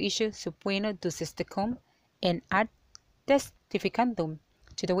court to issue subpoena ducis tecum and ad testificandum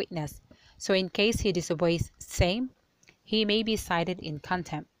to the witness, so in case he disobeys same, he may be cited in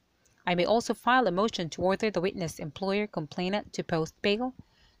contempt. I may also file a motion to order the witness employer complainant to post bail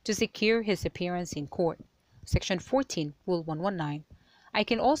to secure his appearance in court. Section 14, Rule 119. I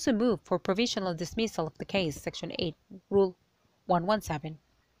can also move for provisional dismissal of the case. Section 8, Rule 117.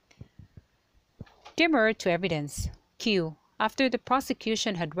 Demurrer to evidence. Q. After the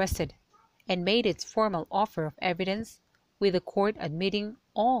prosecution had rested and made its formal offer of evidence, with the court admitting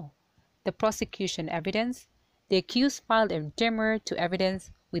all the prosecution evidence, the accused filed a demurrer to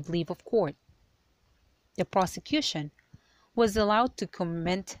evidence with leave of court. The prosecution was allowed to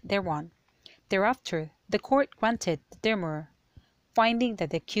comment thereon. Thereafter, the court granted the demurrer, finding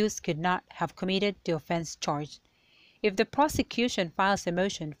that the accused could not have committed the offense charged. If the prosecution files a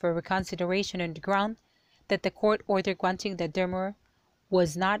motion for reconsideration on the ground that the court order granting the demurrer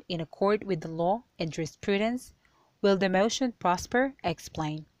was not in accord with the law and jurisprudence, will the motion prosper?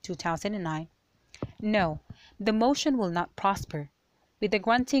 Explain. 2009. No, the motion will not prosper. With the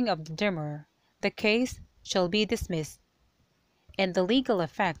granting of the demurrer, the case shall be dismissed, and the legal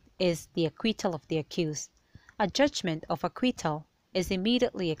effect is the acquittal of the accused. A judgment of acquittal is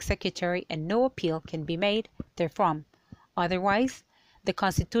immediately executory and no appeal can be made therefrom. Otherwise, the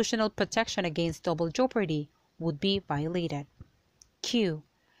constitutional protection against double jeopardy would be violated. Q.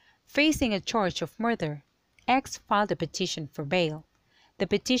 Facing a charge of murder, X filed a petition for bail. The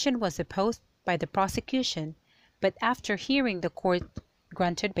petition was opposed by the prosecution, but after hearing the court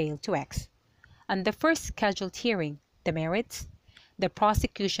granted bail to X. On the first scheduled hearing, the merits, the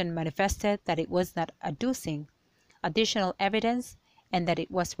prosecution manifested that it was not adducing additional evidence and that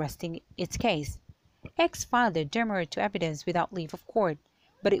it was resting its case. X filed a demurrer to evidence without leave of court,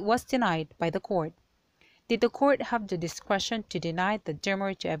 but it was denied by the court. Did the court have the discretion to deny the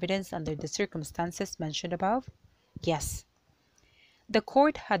demurrer to evidence under the circumstances mentioned above? Yes. The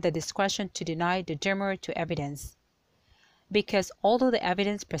court had the discretion to deny the demurrer to evidence because although the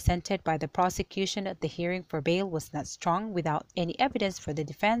evidence presented by the prosecution at the hearing for bail was not strong without any evidence for the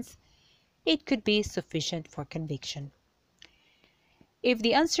defense, it could be sufficient for conviction. If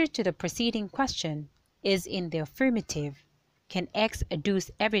the answer to the preceding question is in the affirmative, can X adduce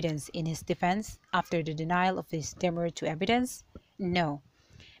evidence in his defense after the denial of his demurrer to evidence? No,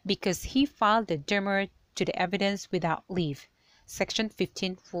 because he filed the demurrer to the evidence without leave, Section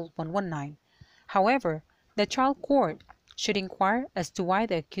 15, Rule 119. However, the trial court should inquire as to why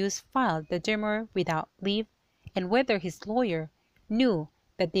the accused filed the demurrer without leave and whether his lawyer knew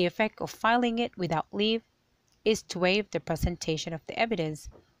that the effect of filing it without leave is to waive the presentation of the evidence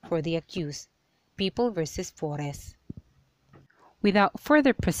for the accused. People v. Flores. Without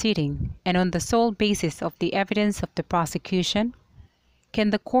further proceeding, and on the sole basis of the evidence of the prosecution, can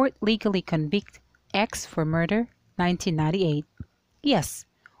the court legally convict X for murder? 1998. Yes,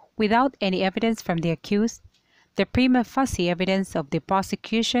 without any evidence from the accused, the prima facie evidence of the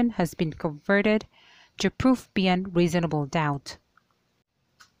prosecution has been converted to proof beyond reasonable doubt.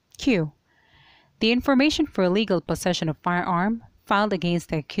 Q. The information for illegal possession of firearm filed against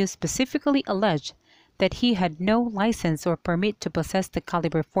the accused specifically alleged that he had no license or permit to possess the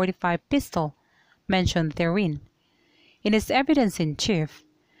caliber .45 pistol mentioned therein. In its evidence in chief,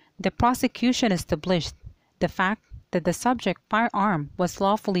 the prosecution established the fact that the subject firearm was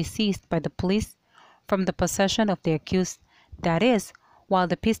lawfully seized by the police from the possession of the accused, that is, while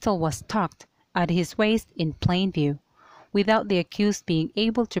the pistol was tucked at his waist in plain view, without the accused being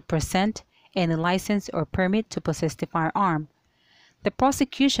able to present any license or permit to possess the firearm. The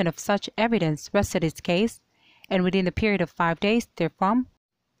prosecution of such evidence rested its case, and within the period of 5 days therefrom,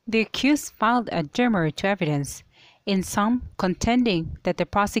 the accused filed a demurrer to evidence, in sum contending that the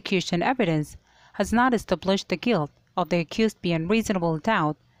prosecution evidence has not established the guilt of the accused beyond reasonable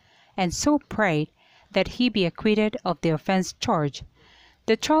doubt, and so prayed that he be acquitted of the offense charged.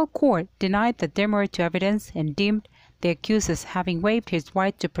 The trial court denied the demurrer to evidence and deemed the accused as having waived his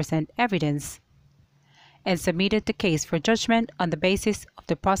right to present evidence, and submitted the case for judgment on the basis of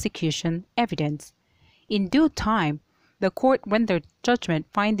the prosecution evidence. In due time, the court rendered judgment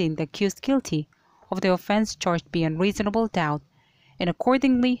finding the accused guilty of the offense charged beyond reasonable doubt, and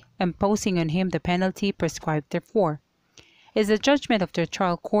accordingly imposing on him the penalty prescribed therefor. Is the judgment of the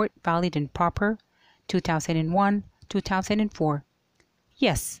trial court valid and proper? 2001, 2004.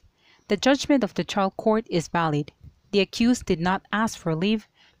 Yes, the judgment of the trial court is valid. The accused did not ask for leave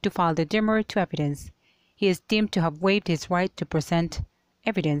to file the demurrer to evidence. He is deemed to have waived his right to present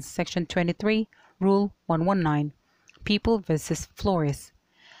evidence, Section 23, Rule 119, People v. Flores.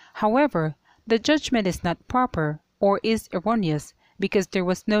 However, the judgment is not proper or is erroneous because there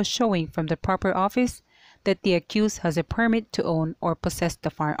was no showing from the proper office that the accused has a permit to own or possess the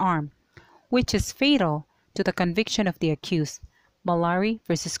firearm, which is fatal to the conviction of the accused. Malari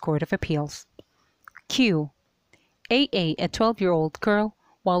v. Court of Appeals. Q. A, a 12-year-old girl,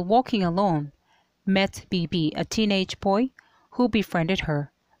 while walking alone, met BB, a teenage boy, who befriended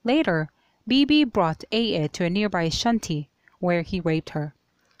her. Later, BB brought A to a nearby shanty, where he raped her.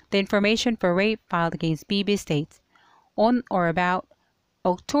 The information for rape filed against BB states, on or about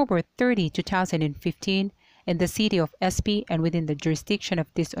October 30, 2015, in the city of SP and within the jurisdiction of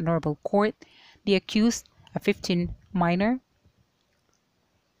this honorable court, the accused, a 15 minor,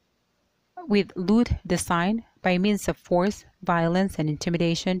 with lewd design, by means of force, violence, and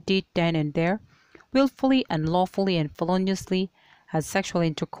intimidation, did then and there, willfully, unlawfully, and feloniously, had sexual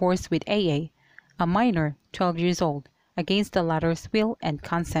intercourse with a minor, 12 years old, against the latter's will and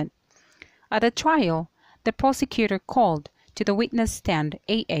consent. At the trial, the prosecutor called to the witness stand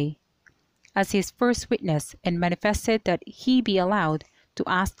A as his first witness and manifested that he be allowed to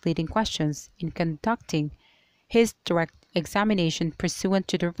ask leading questions in conducting his direct examination pursuant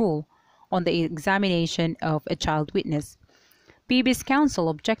to the rule on the examination of a child witness. BB's counsel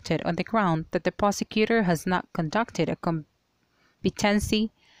objected on the ground that the prosecutor has not conducted a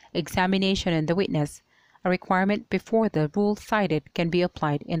competency examination on the witness, a requirement before the rule cited can be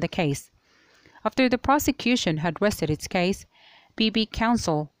applied in the case. After the prosecution had rested its case, BB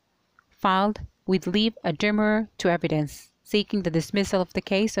counsel filed with leave a demurrer to evidence, seeking the dismissal of the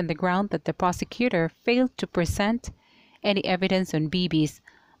case on the ground that the prosecutor failed to present any evidence on BB's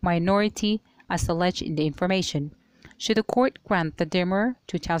minority as alleged in the information. Should the court grant the demurrer?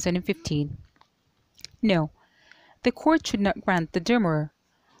 2015. No, the court should not grant the demurrer.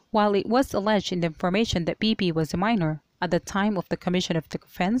 While it was alleged in the information that BB was a minor at the time of the commission of the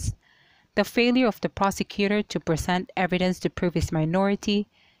offense, the failure of the prosecutor to present evidence to prove his minority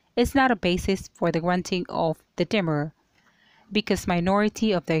is not a basis for the granting of the demurrer, because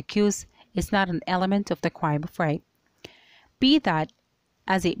minority of the accused is not an element of the crime of rape. Be that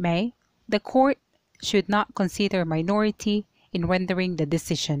as it may, the court should not consider minority in rendering the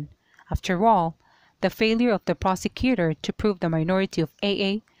decision. After all, the failure of the prosecutor to prove the minority of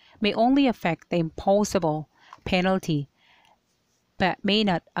AA may only affect the imposable penalty, but may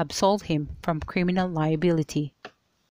not absolve him from criminal liability.